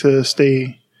often like to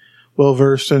stay well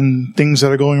versed in things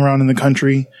that are going around in the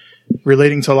country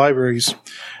relating to libraries.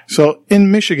 So in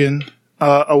Michigan,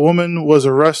 a woman was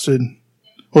arrested.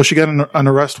 Well, she got an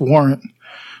arrest warrant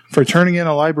for turning in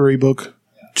a library book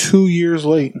 2 years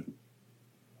late.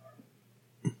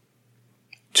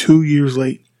 2 years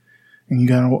late. And you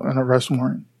got an arrest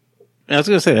warrant. I was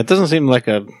going to say that doesn't seem like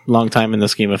a long time in the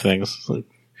scheme of things. Like,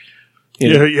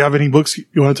 you know. You have any books you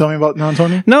want to tell me about now,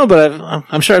 Tony? No, but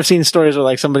I'm sure I've seen stories where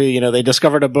like somebody, they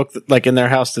discovered a book that, like in their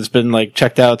house that's been like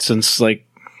checked out since like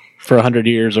for 100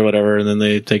 years or whatever, and then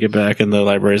they take it back, and the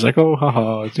library's like, oh,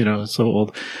 haha, it's so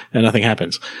old, and nothing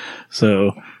happens.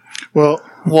 So, Well,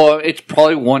 it's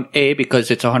probably 1A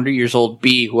because it's 100 years old.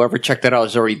 B, whoever checked that out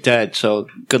is already dead. So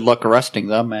good luck arresting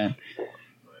them, man.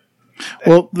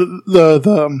 well,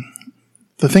 the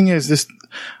thing is this.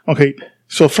 Okay,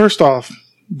 so first off,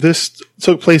 this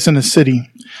took place in a city,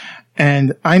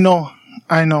 and I know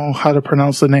how to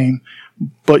pronounce the name,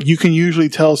 but you can usually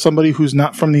tell somebody who's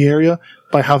not from the area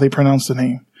by how they pronounce the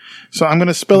name. So I'm going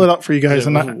to spell it out for you guys.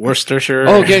 Worcestershire.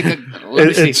 Oh, okay, good. Let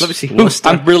me see.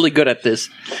 I'm really good at this.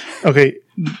 Okay,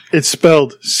 it's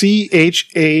spelled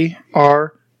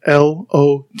CHARLOTTE.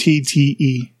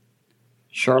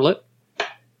 Charlotte?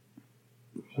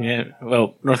 Yeah.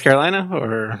 Well, North Carolina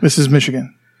or This is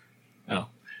Michigan. oh,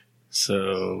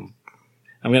 so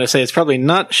I'm going to say it's probably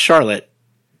not Charlotte,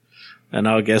 and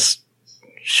I'll guess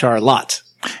Charlotte.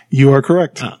 You are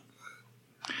correct. Oh.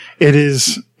 It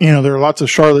is, there are lots of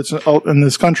Charlottes out in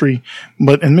this country,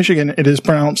 but in Michigan, it is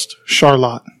pronounced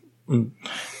Charlotte.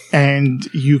 And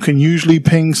you can usually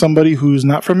ping somebody who's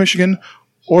not from Michigan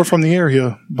or from the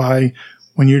area by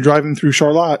when you're driving through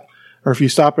Charlotte, or if you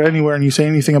stop at anywhere and you say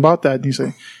anything about that, and you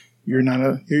say, you're not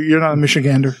a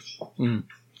Michigander.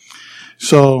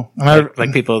 So,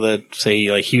 Like people that say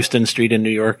like Houston Street in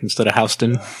New York instead of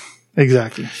Houston.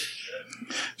 exactly.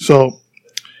 So,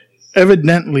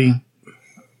 evidently,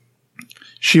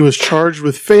 she was charged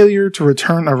with failure to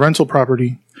return a rental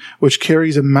property, which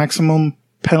carries a maximum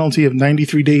penalty of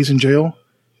 93 days in jail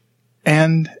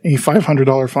and a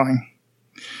 $500 fine.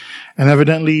 And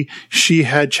evidently, she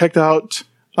had checked out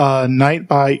Night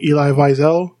by Elie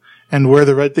Wiesel and Where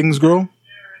the Red Things Grow,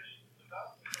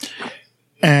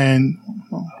 and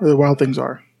Where the Wild Things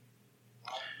Are.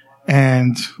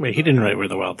 And Wait, he didn't write Where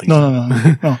the Wild Things no,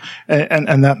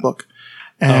 and that book.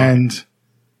 And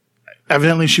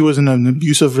evidently she was in an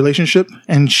abusive relationship,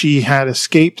 and she had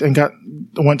escaped and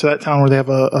went to that town where they have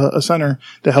a center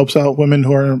that helps out women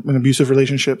who are in abusive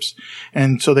relationships.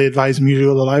 And so they advised me to go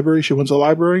to the library. She went to the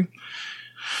library.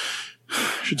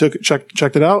 She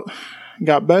checked it out,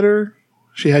 got better.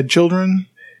 She had children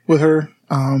with her.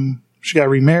 She got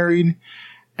remarried,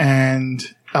 and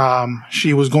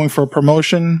she was going for a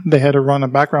promotion. They had to run a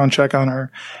background check on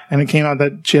her, and it came out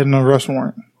that she had an arrest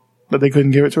warrant, but they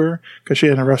couldn't give it to her because she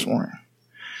had an arrest warrant.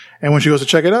 And when she goes to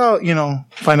check it out,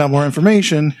 find out more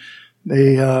information,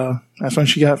 that's when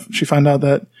she found out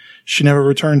that she never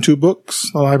returned 2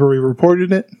 books. The library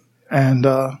reported it, and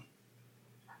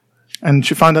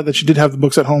she found out that she did have the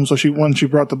books at home. So when she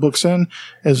brought the books in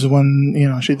is when,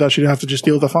 she thought she'd have to just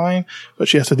deal with the fine, but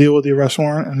she has to deal with the arrest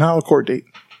warrant and now a court date.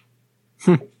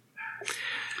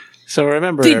 So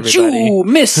remember, Did everybody. you,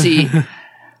 Missy,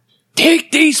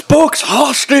 take these books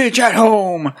hostage at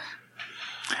home?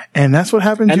 And that's what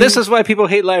happens. And this is why people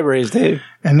hate libraries, Dave.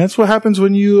 And that's what happens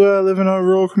when you live in a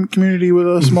rural community with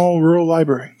a small rural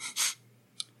library.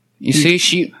 You see,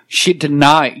 she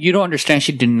denied. You don't understand.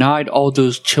 She denied all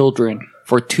those children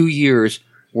for 2 years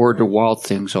where the wild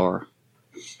things are.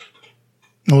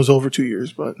 It was over 2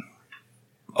 years, but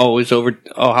Oh, it's over.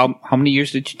 Oh, how many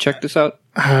years did you check this out?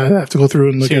 I have to go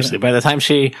through and look Seriously, at it. by the time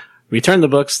she returned the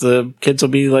books, the kids will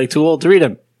be like too old to read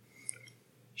them.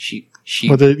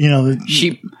 But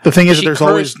the thing is that there's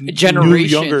always cursed new,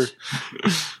 generations. younger.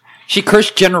 She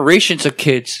cursed generations of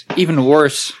kids. Even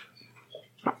worse.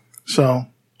 So,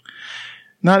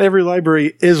 not every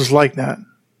library is like that.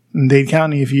 In Dade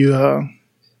County, if you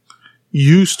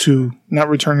used to not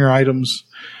return your items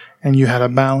and you had a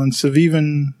balance of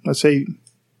even, let's say,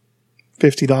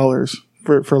 $50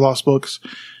 for lost books,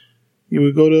 you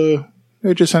would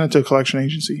they just send it to a collection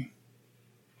agency.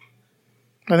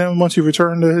 And then once you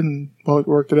returned it and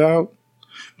worked it out.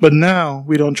 But now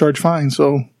we don't charge fines,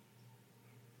 so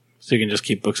So you can just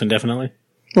keep books indefinitely?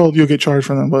 you'll get charged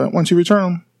for them. But once you return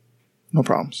them, no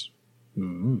problems.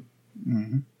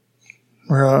 Mm-hmm.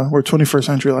 We're 21st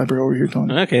century library over here,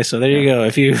 Tony. Okay, so there you go.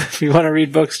 If you want to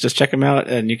read books, just check them out,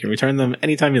 and you can return them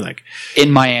anytime you like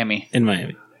In Miami. in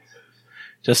Miami.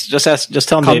 Just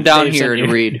tell them Come Dave, down Dave here sent to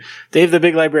you. read. Dave, the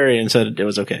big librarian, said it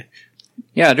was okay.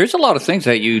 Yeah, there's a lot of things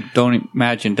that you don't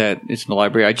imagine that it's in the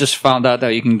library. I just found out that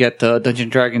you can get the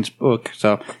Dungeons & Dragons book.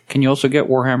 So, can you also get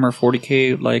Warhammer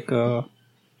 40K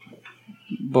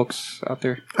books out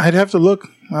there? I'd have to look.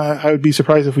 I would be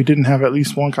surprised if we didn't have at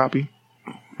least one copy.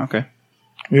 Okay.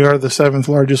 We are the 7th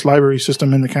largest library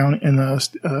system in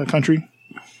the country,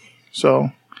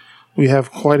 so we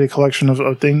have quite a collection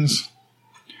of things.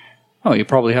 Oh, you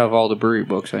probably have all the brewery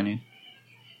books I need.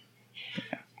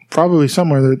 Probably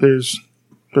somewhere that there's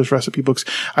recipe books.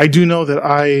 I do know that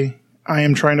I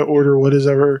am trying to order what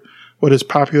is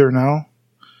popular now.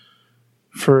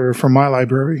 for my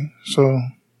library. So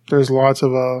there's lots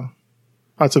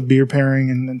of beer pairing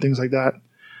and things like that.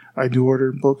 I do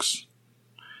order books,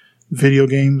 video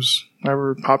games that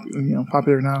were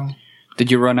popular now. Did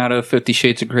you run out of 50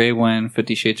 Shades of Grey when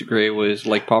 50 Shades of Grey was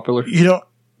like popular?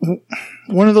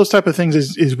 One of those type of things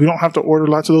is we don't have to order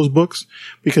lots of those books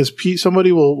because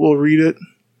somebody will read it.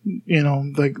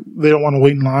 Like they don't want to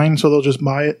wait in line, so they'll just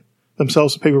buy it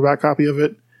themselves, a paperback copy of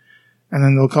it, and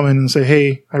then they'll come in and say,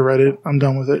 "Hey, I read it. I'm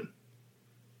done with it."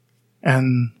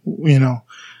 And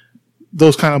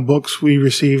those kind of books we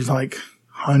received like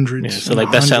hundreds. Yeah, so like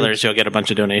bestsellers, you'll get a bunch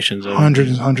of donations.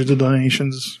 Hundreds and hundreds of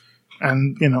donations.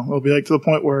 And, it'll be like to the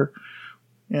point where,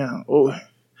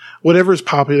 whatever is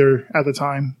popular at the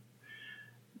time.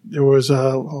 There was,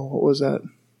 what was that?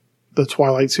 The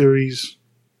Twilight series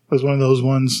was one of those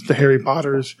ones. The Harry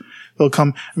Potters. They'll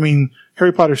come. I mean,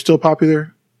 Harry Potter's still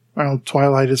popular.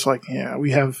 Twilight is like, we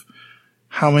have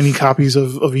how many copies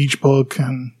of each book,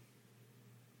 and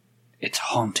it's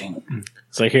haunting.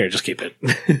 It's like, here, just keep it.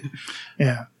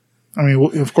 Yeah. I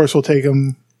mean, of course we'll take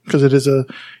them because it is you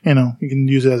can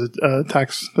use it as a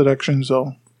tax deduction.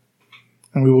 So,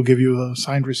 and we will give you a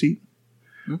signed receipt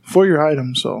for your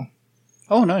item. So,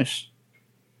 oh, nice.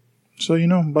 So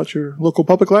about your local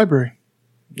public library.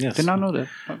 Yes. Did not know that.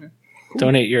 Okay. Cool.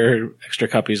 Donate your extra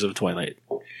copies of Twilight.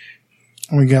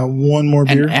 And we got one more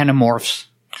beer. And Animorphs.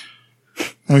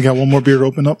 And we got one more beer to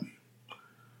open up.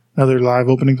 Another live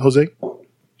opening, Jose.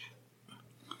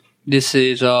 This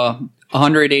is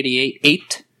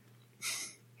 188.8.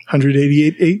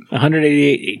 188.8?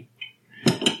 188.8.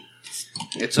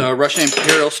 It's a Russian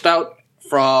Imperial Stout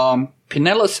from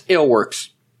Pinellas Ale Works.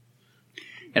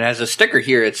 It has a sticker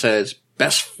here. It says,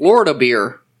 Best Florida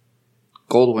Beer.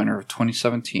 Gold winner of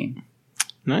 2017.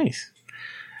 Nice.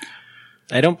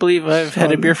 I don't believe I've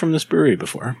had a beer from this brewery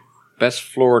before. Best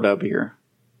Florida Beer.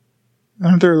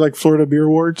 Aren't there like Florida Beer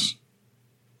Awards?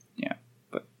 Yeah.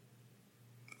 But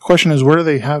the question is, where do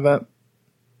they have that?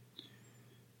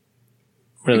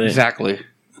 Exactly.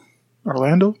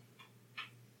 Orlando?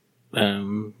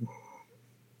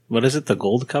 What is it? The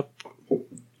Gold Cup?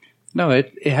 No,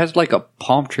 it has like a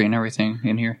palm tree and everything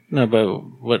in here. No,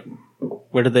 but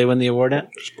where did they win the award at?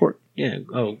 Sport. Yeah.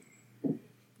 Oh,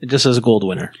 it just says gold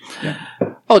winner. Yeah.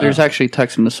 Oh, there's actually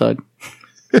text on the side.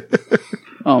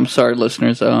 Oh, I'm sorry,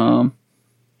 listeners.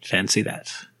 Fancy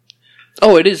that.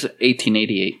 Oh, it is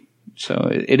 1888. So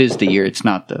it is the year. It's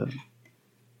not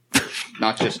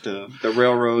not just the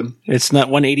railroad. It's not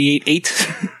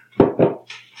 188.8.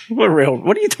 What railroad?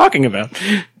 What are you talking about?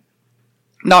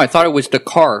 No, I thought it was the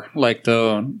car, like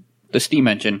the steam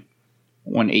engine.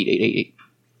 18888.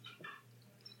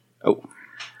 Oh.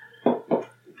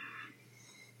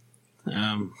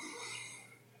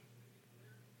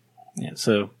 Yeah.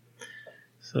 So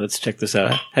let's check this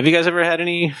out. Have you guys ever had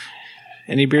any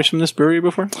beers from this brewery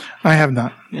before? I have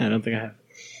not. Yeah, I don't think I have.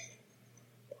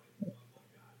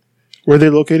 Where are they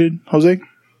located, Jose?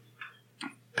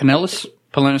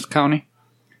 Pinellas County.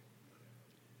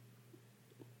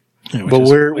 Yeah,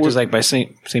 which is like by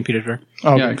St. Petersburg.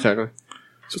 Oh, Yeah, okay. exactly.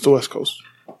 So it's the West Coast.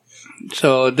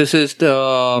 So this is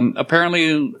the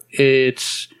apparently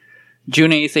it's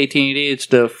June 8th, 1880. It's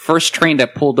the first train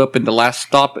that pulled up in the last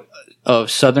stop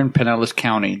of southern Pinellas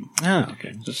County. Oh,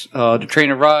 okay. The train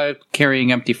arrived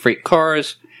carrying empty freight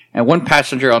cars and one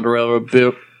passenger on the railroad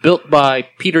built by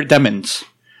Peter Demens.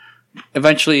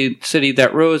 Eventually, the city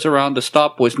that rose around the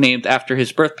stop was named after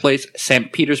his birthplace,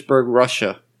 St. Petersburg,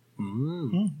 Russia.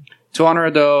 Mm. To honor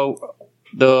the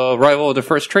arrival of the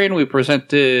first train, we present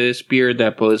this beer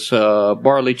that was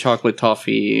barley, chocolate,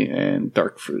 toffee, and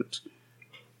dark fruit.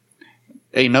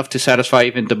 Enough to satisfy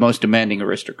even the most demanding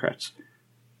aristocrats.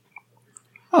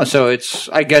 Oh, so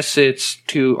I guess it's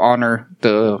to honor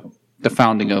the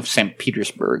founding of St.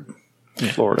 Petersburg,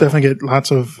 Florida. Definitely get lots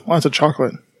of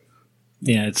chocolate.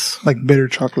 Yeah, it's like bitter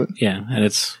chocolate. Yeah, and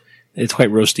it's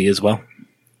quite roasty as well.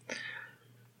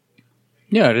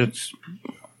 Yeah, it's.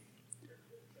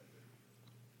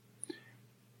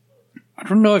 I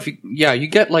don't know if you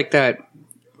get like that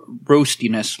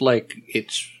roastiness, like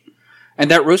and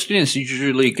that roastiness you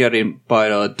usually get in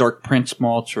by dark Prince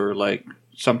malts or like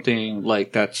something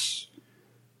like that's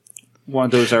one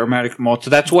of those aromatic malts. So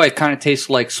that's why it kind of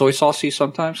tastes like soy saucy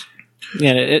sometimes.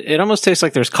 Yeah, it almost tastes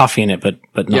like there's coffee in it, but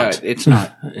not. Yeah, it's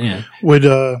not. Yeah. Would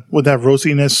that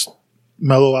roastiness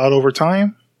mellow out over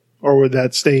time, or would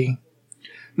that stay?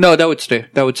 No, that would stay.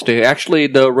 Actually,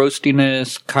 the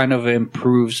roastiness kind of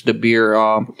improves the beer.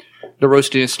 The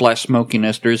roastiness /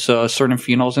 smokiness. There's certain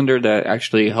phenols in there that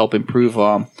actually help improve.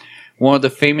 One of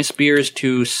the famous beers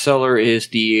to cellar is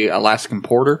the Alaskan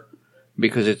Porter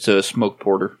because it's a smoked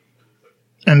porter.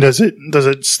 And does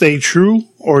it stay true,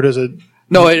 or does it?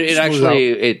 No, it smooth actually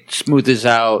it smoothes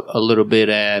out a little bit,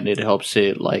 and it helps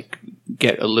it like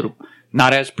get a little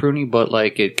not as pruny, but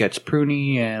like it gets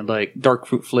pruny and like dark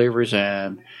fruit flavors,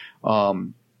 and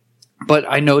but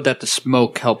I know that the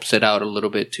smoke helps it out a little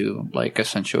bit to like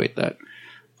accentuate that.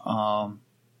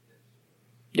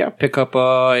 Yeah, pick up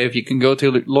if you can go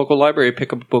to the local library,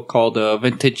 pick up a book called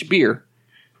Vintage Beer.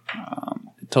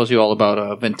 It tells you all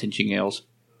about vintaging ales.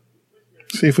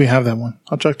 See if we have that one.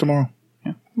 I'll check tomorrow.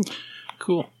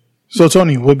 Cool. So,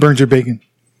 Tony, what burns your bacon?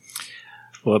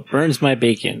 What burns my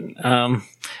bacon?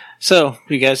 So,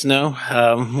 you guys know,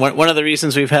 one of the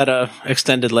reasons we've had a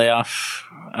extended layoff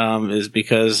is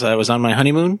because I was on my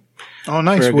honeymoon. Oh,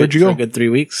 nice. Where'd you For go? a good 3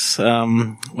 weeks.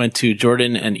 Went to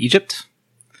Jordan and Egypt.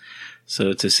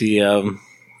 So, to see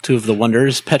two of the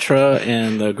wonders, Petra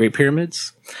and the Great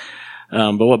Pyramids.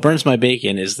 But what burns my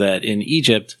bacon is that in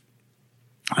Egypt,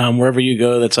 wherever you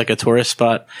go that's like a tourist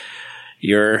spot,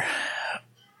 you're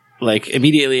like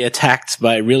immediately attacked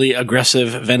by really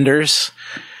aggressive vendors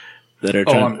that are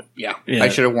trying. Yeah, Yeah. I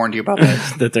should have warned you about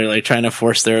that. That they're like trying to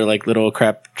force their like little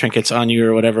crap trinkets on you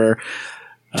or whatever.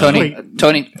 Tony,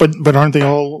 But aren't they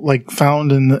all like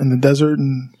found in the desert?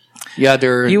 And yeah,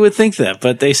 they're You would think that,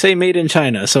 but they say made in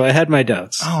China, so I had my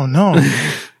doubts. oh no,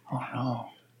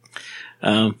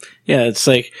 Yeah, it's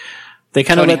like they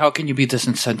kind of Tony. let How can you be this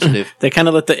insensitive?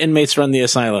 let the inmates run the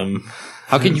asylum.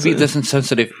 How can you be this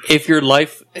insensitive? If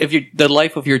the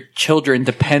life of your children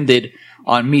depended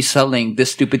on me selling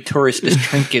this stupid tourist this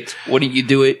trinket, wouldn't you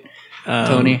do it,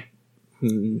 Tony?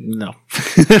 No,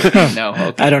 No.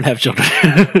 Okay. I don't have children.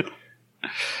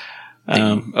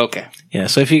 Okay. Yeah,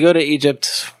 so if you go to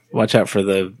Egypt, watch out for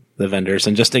the vendors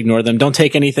and just ignore them. Don't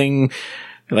take anything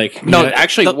like No,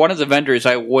 actually, one of the vendors,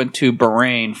 I went to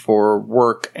Bahrain for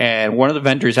work, and one of the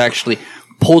vendors actually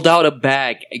pulled out a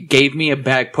bag, gave me a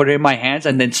bag, put it in my hands,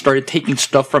 and then started taking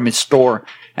stuff from his store.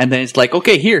 And then it's like,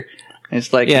 okay, here. And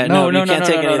it's like, Yeah, no, you can't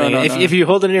take anything. If you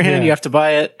hold it in your hand, Yeah. you have to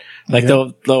buy it. Like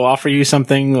they'll offer you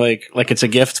something like it's a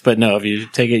gift, but no, if you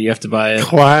take it, you have to buy it.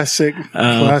 classic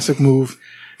move.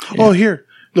 Oh, here,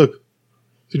 look.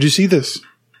 Did you see this?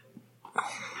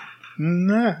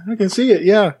 Nah, I can see it.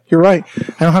 Yeah, you're right.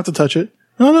 I don't have to touch it.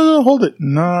 No, hold it.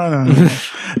 No.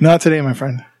 Not today, my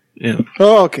friend. Yeah.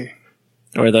 Oh, okay.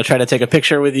 Or they'll try to take a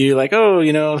picture with you, like, oh,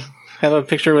 have a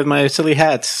picture with my silly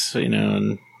hats,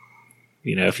 and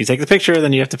if you take the picture,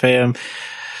 then you have to pay them.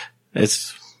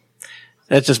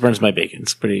 That just burns my bacon.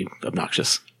 It's pretty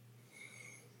obnoxious.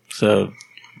 So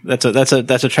that's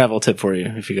a travel tip for you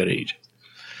if you go to Egypt.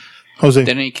 Jose.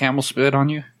 Did any camel spit on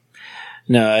you?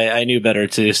 No, I knew better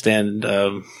to stand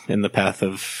in the path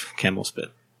of camel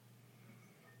spit.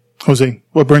 Jose,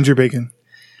 what burns your bacon?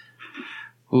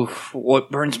 Oof,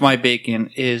 what burns my bacon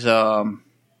is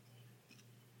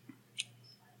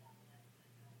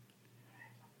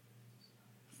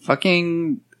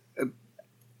fucking.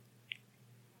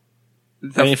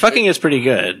 I mean, fucking is pretty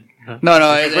good. No,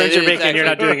 It burns your bacon, you're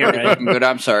not doing it right. Good.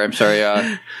 I'm sorry.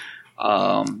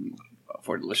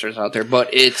 For the listeners out there,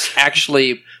 but it's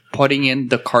actually putting in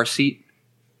the car seat,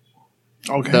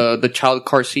 Okay. the child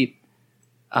car seat.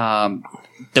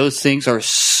 Those things are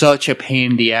such a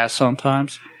pain in the ass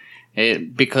sometimes.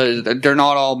 Because they're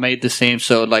not all made the same,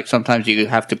 so like sometimes you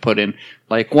have to put in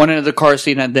like one end of the car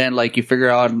seat, and then like you figure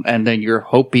out, and then you're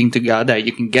hoping to God that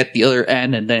you can get the other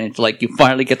end, and then it's like you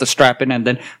finally get the strap in, and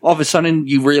then all of a sudden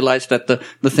you realize that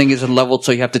the thing isn't leveled,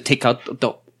 so you have to take out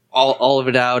all of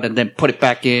it out and then put it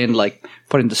back in, like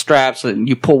put in the straps, and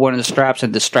you pull one of the straps,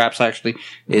 and the straps actually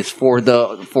is for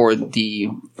the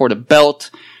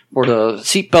belt. For the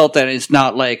seat belt, and it's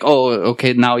not like, oh,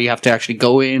 okay, now you have to actually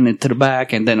go into the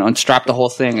back and then unstrap the whole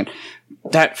thing, and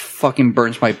that fucking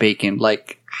burns my bacon.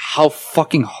 Like, how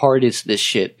fucking hard is this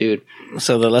shit, dude?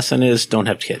 So the lesson is don't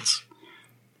have kids.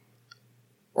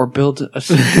 Or build a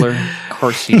simpler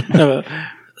car seat. No,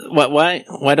 but why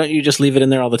don't you just leave it in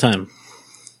there all the time?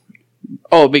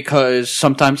 Oh, because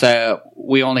sometimes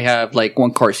we only have like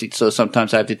one car seat, so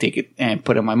sometimes I have to take it and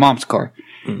put it in my mom's car,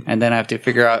 and then I have to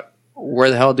figure out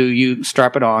where the hell do you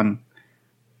strap it on?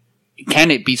 Can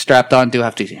it be strapped on? Do I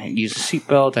have to use a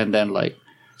seatbelt? And then like...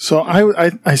 So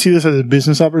I see this as a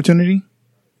business opportunity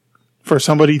for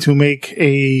somebody to make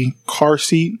a car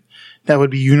seat that would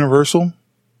be universal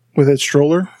with its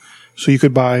stroller. So you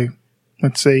could buy,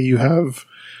 let's say you have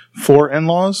 4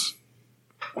 in-laws,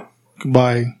 you could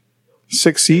buy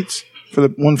 6 seats for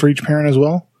one for each parent as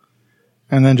well,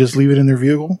 and then just leave it in their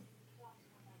vehicle.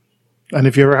 And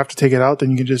if you ever have to take it out,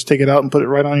 then you can just take it out and put it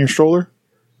right on your stroller.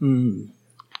 Yeah,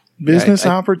 Business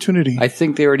I opportunity. I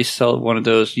think they already sell one of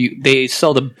those. They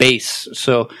sell the base,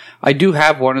 so I do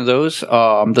have one of those.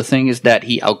 The thing is that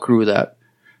he outgrew that,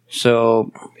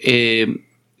 so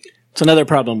It's another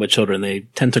problem with children. They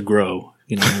tend to grow.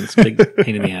 It's a big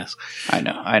pain in the ass. I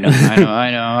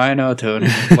know, Tony.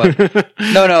 But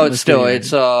no, it's still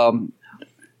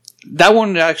that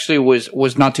one actually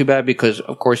was not too bad because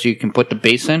of course you can put the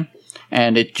base in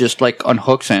and it just like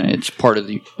unhooks and it's part of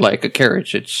the like a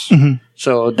carriage. It's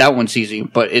so that one's easy,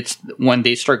 but it's when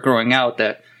they start growing out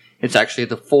that it's actually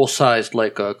the full size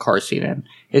like a car seat and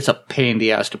it's a pain in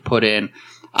the ass to put in.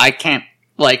 I can't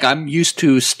I'm used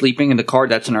to sleeping in the car.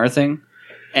 That's another thing,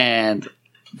 and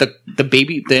the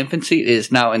infant seat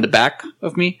is now in the back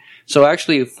of me. So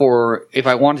actually, if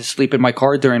I want to sleep in my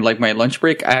car during like my lunch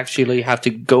break, I actually have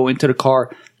to go into the car,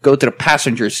 go to the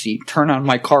passenger seat, turn on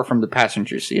my car from the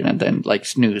passenger seat, and then like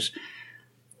snooze.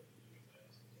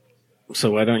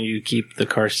 So why don't you keep the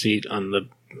car seat on the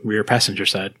rear passenger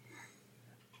side?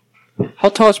 How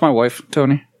tall is my wife,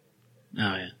 Tony?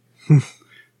 Oh yeah.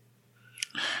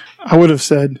 I would have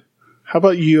said, how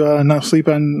about you not sleep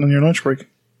on your lunch break?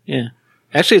 Yeah.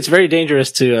 Actually, it's very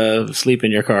dangerous to sleep in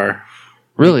your car.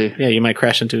 Really? Yeah, you might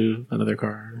crash into another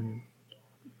car.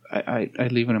 I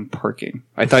leave it in parking.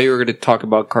 I thought you were going to talk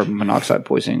about carbon monoxide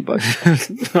poisoning, but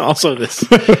Also this.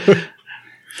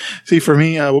 See, for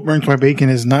me, what burns my bacon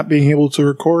is not being able to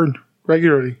record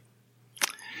regularly.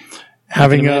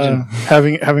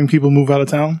 Having people move out of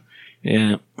town.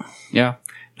 Yeah. yeah.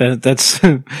 That's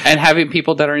And having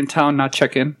people that are in town not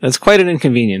check in that's quite an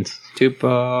inconvenience.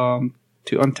 to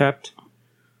Untapped.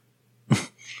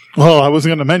 Well, I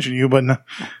wasn't going to mention you, but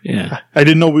Yeah. I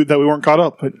didn't know that we weren't caught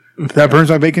up. But that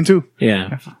burns my bacon too.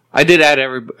 Yeah. I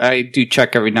do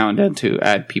check every now and then to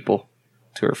add people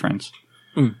to our friends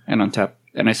and Untapped.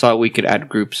 And I saw we could add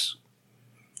groups.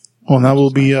 Well, now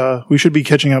we should be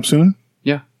catching up soon.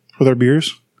 Yeah. With our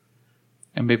beers.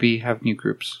 And maybe have new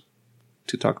groups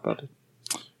to talk about it.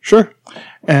 Sure.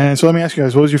 And so let me ask you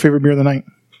guys, what was your favorite beer of the night?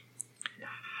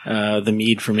 The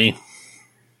mead for me.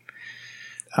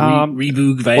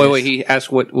 Reboog Vitus. Wait, he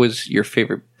asked what was your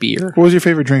favorite beer? What was your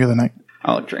favorite drink of the night?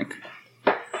 Oh, drink.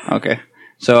 Okay.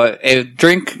 So,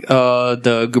 drink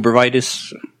the Goober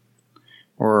Vitus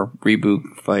or Reboog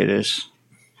Vitus.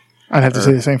 I'd have to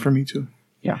say the same for me too.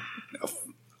 Yeah.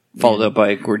 Followed up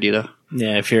by Gordita.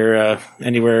 Yeah, if you're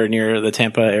anywhere near the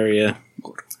Tampa area,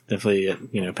 definitely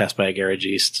pass by Garage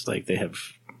East. Like they have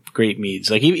great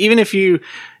meads. Like even if you're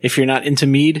not into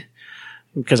mead,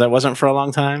 because I wasn't for a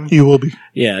long time, You will be.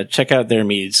 yeah, check out their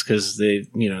meads because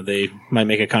they might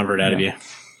make a convert out of you.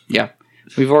 Yeah.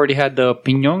 We've already had the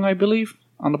Pignon, I believe,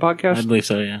 on the podcast. I believe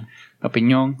so. Yeah. The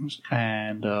Pignon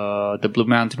and the Blue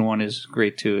Mountain one is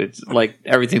great too. It's like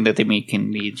everything that they make in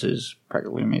meads is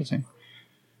practically amazing.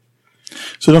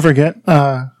 So don't forget,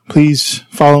 please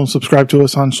follow and subscribe to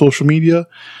us on social media.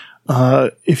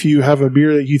 If you have a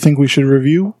beer that you think we should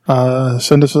review,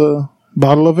 send us a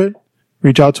bottle of it.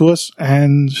 Reach out to us.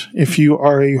 And if you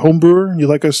are a home brewer and you'd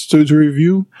like us to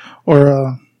review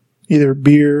or either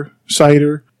beer,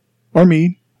 cider, or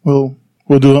mead, we'll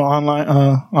do an online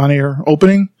on-air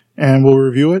opening and we'll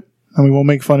review it. And we won't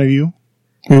make fun of you.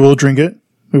 We will drink it.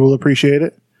 We will appreciate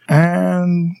it.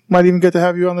 And might even get to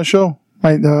have you on the show.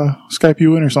 Might Skype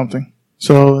you in or something.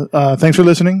 So thanks for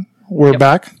listening. We're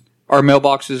back. Our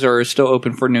mailboxes are still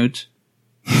open for nudes.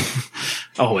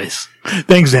 Always.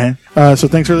 Thanks, Dan. So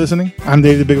thanks for listening. I'm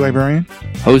Dave the Big Librarian.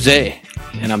 Jose.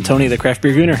 And I'm Tony the Craft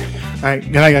Beer Gooner. All right.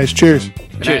 Good night, guys. Cheers.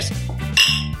 Cheers.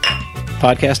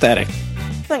 Podcast Addict.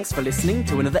 Thanks for listening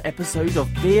to another episode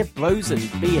of Beer Bros and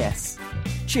BS.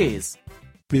 Cheers.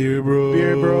 Beer bro.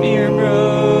 Beer bro. Beer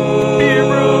Bros. Beer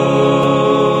Bros.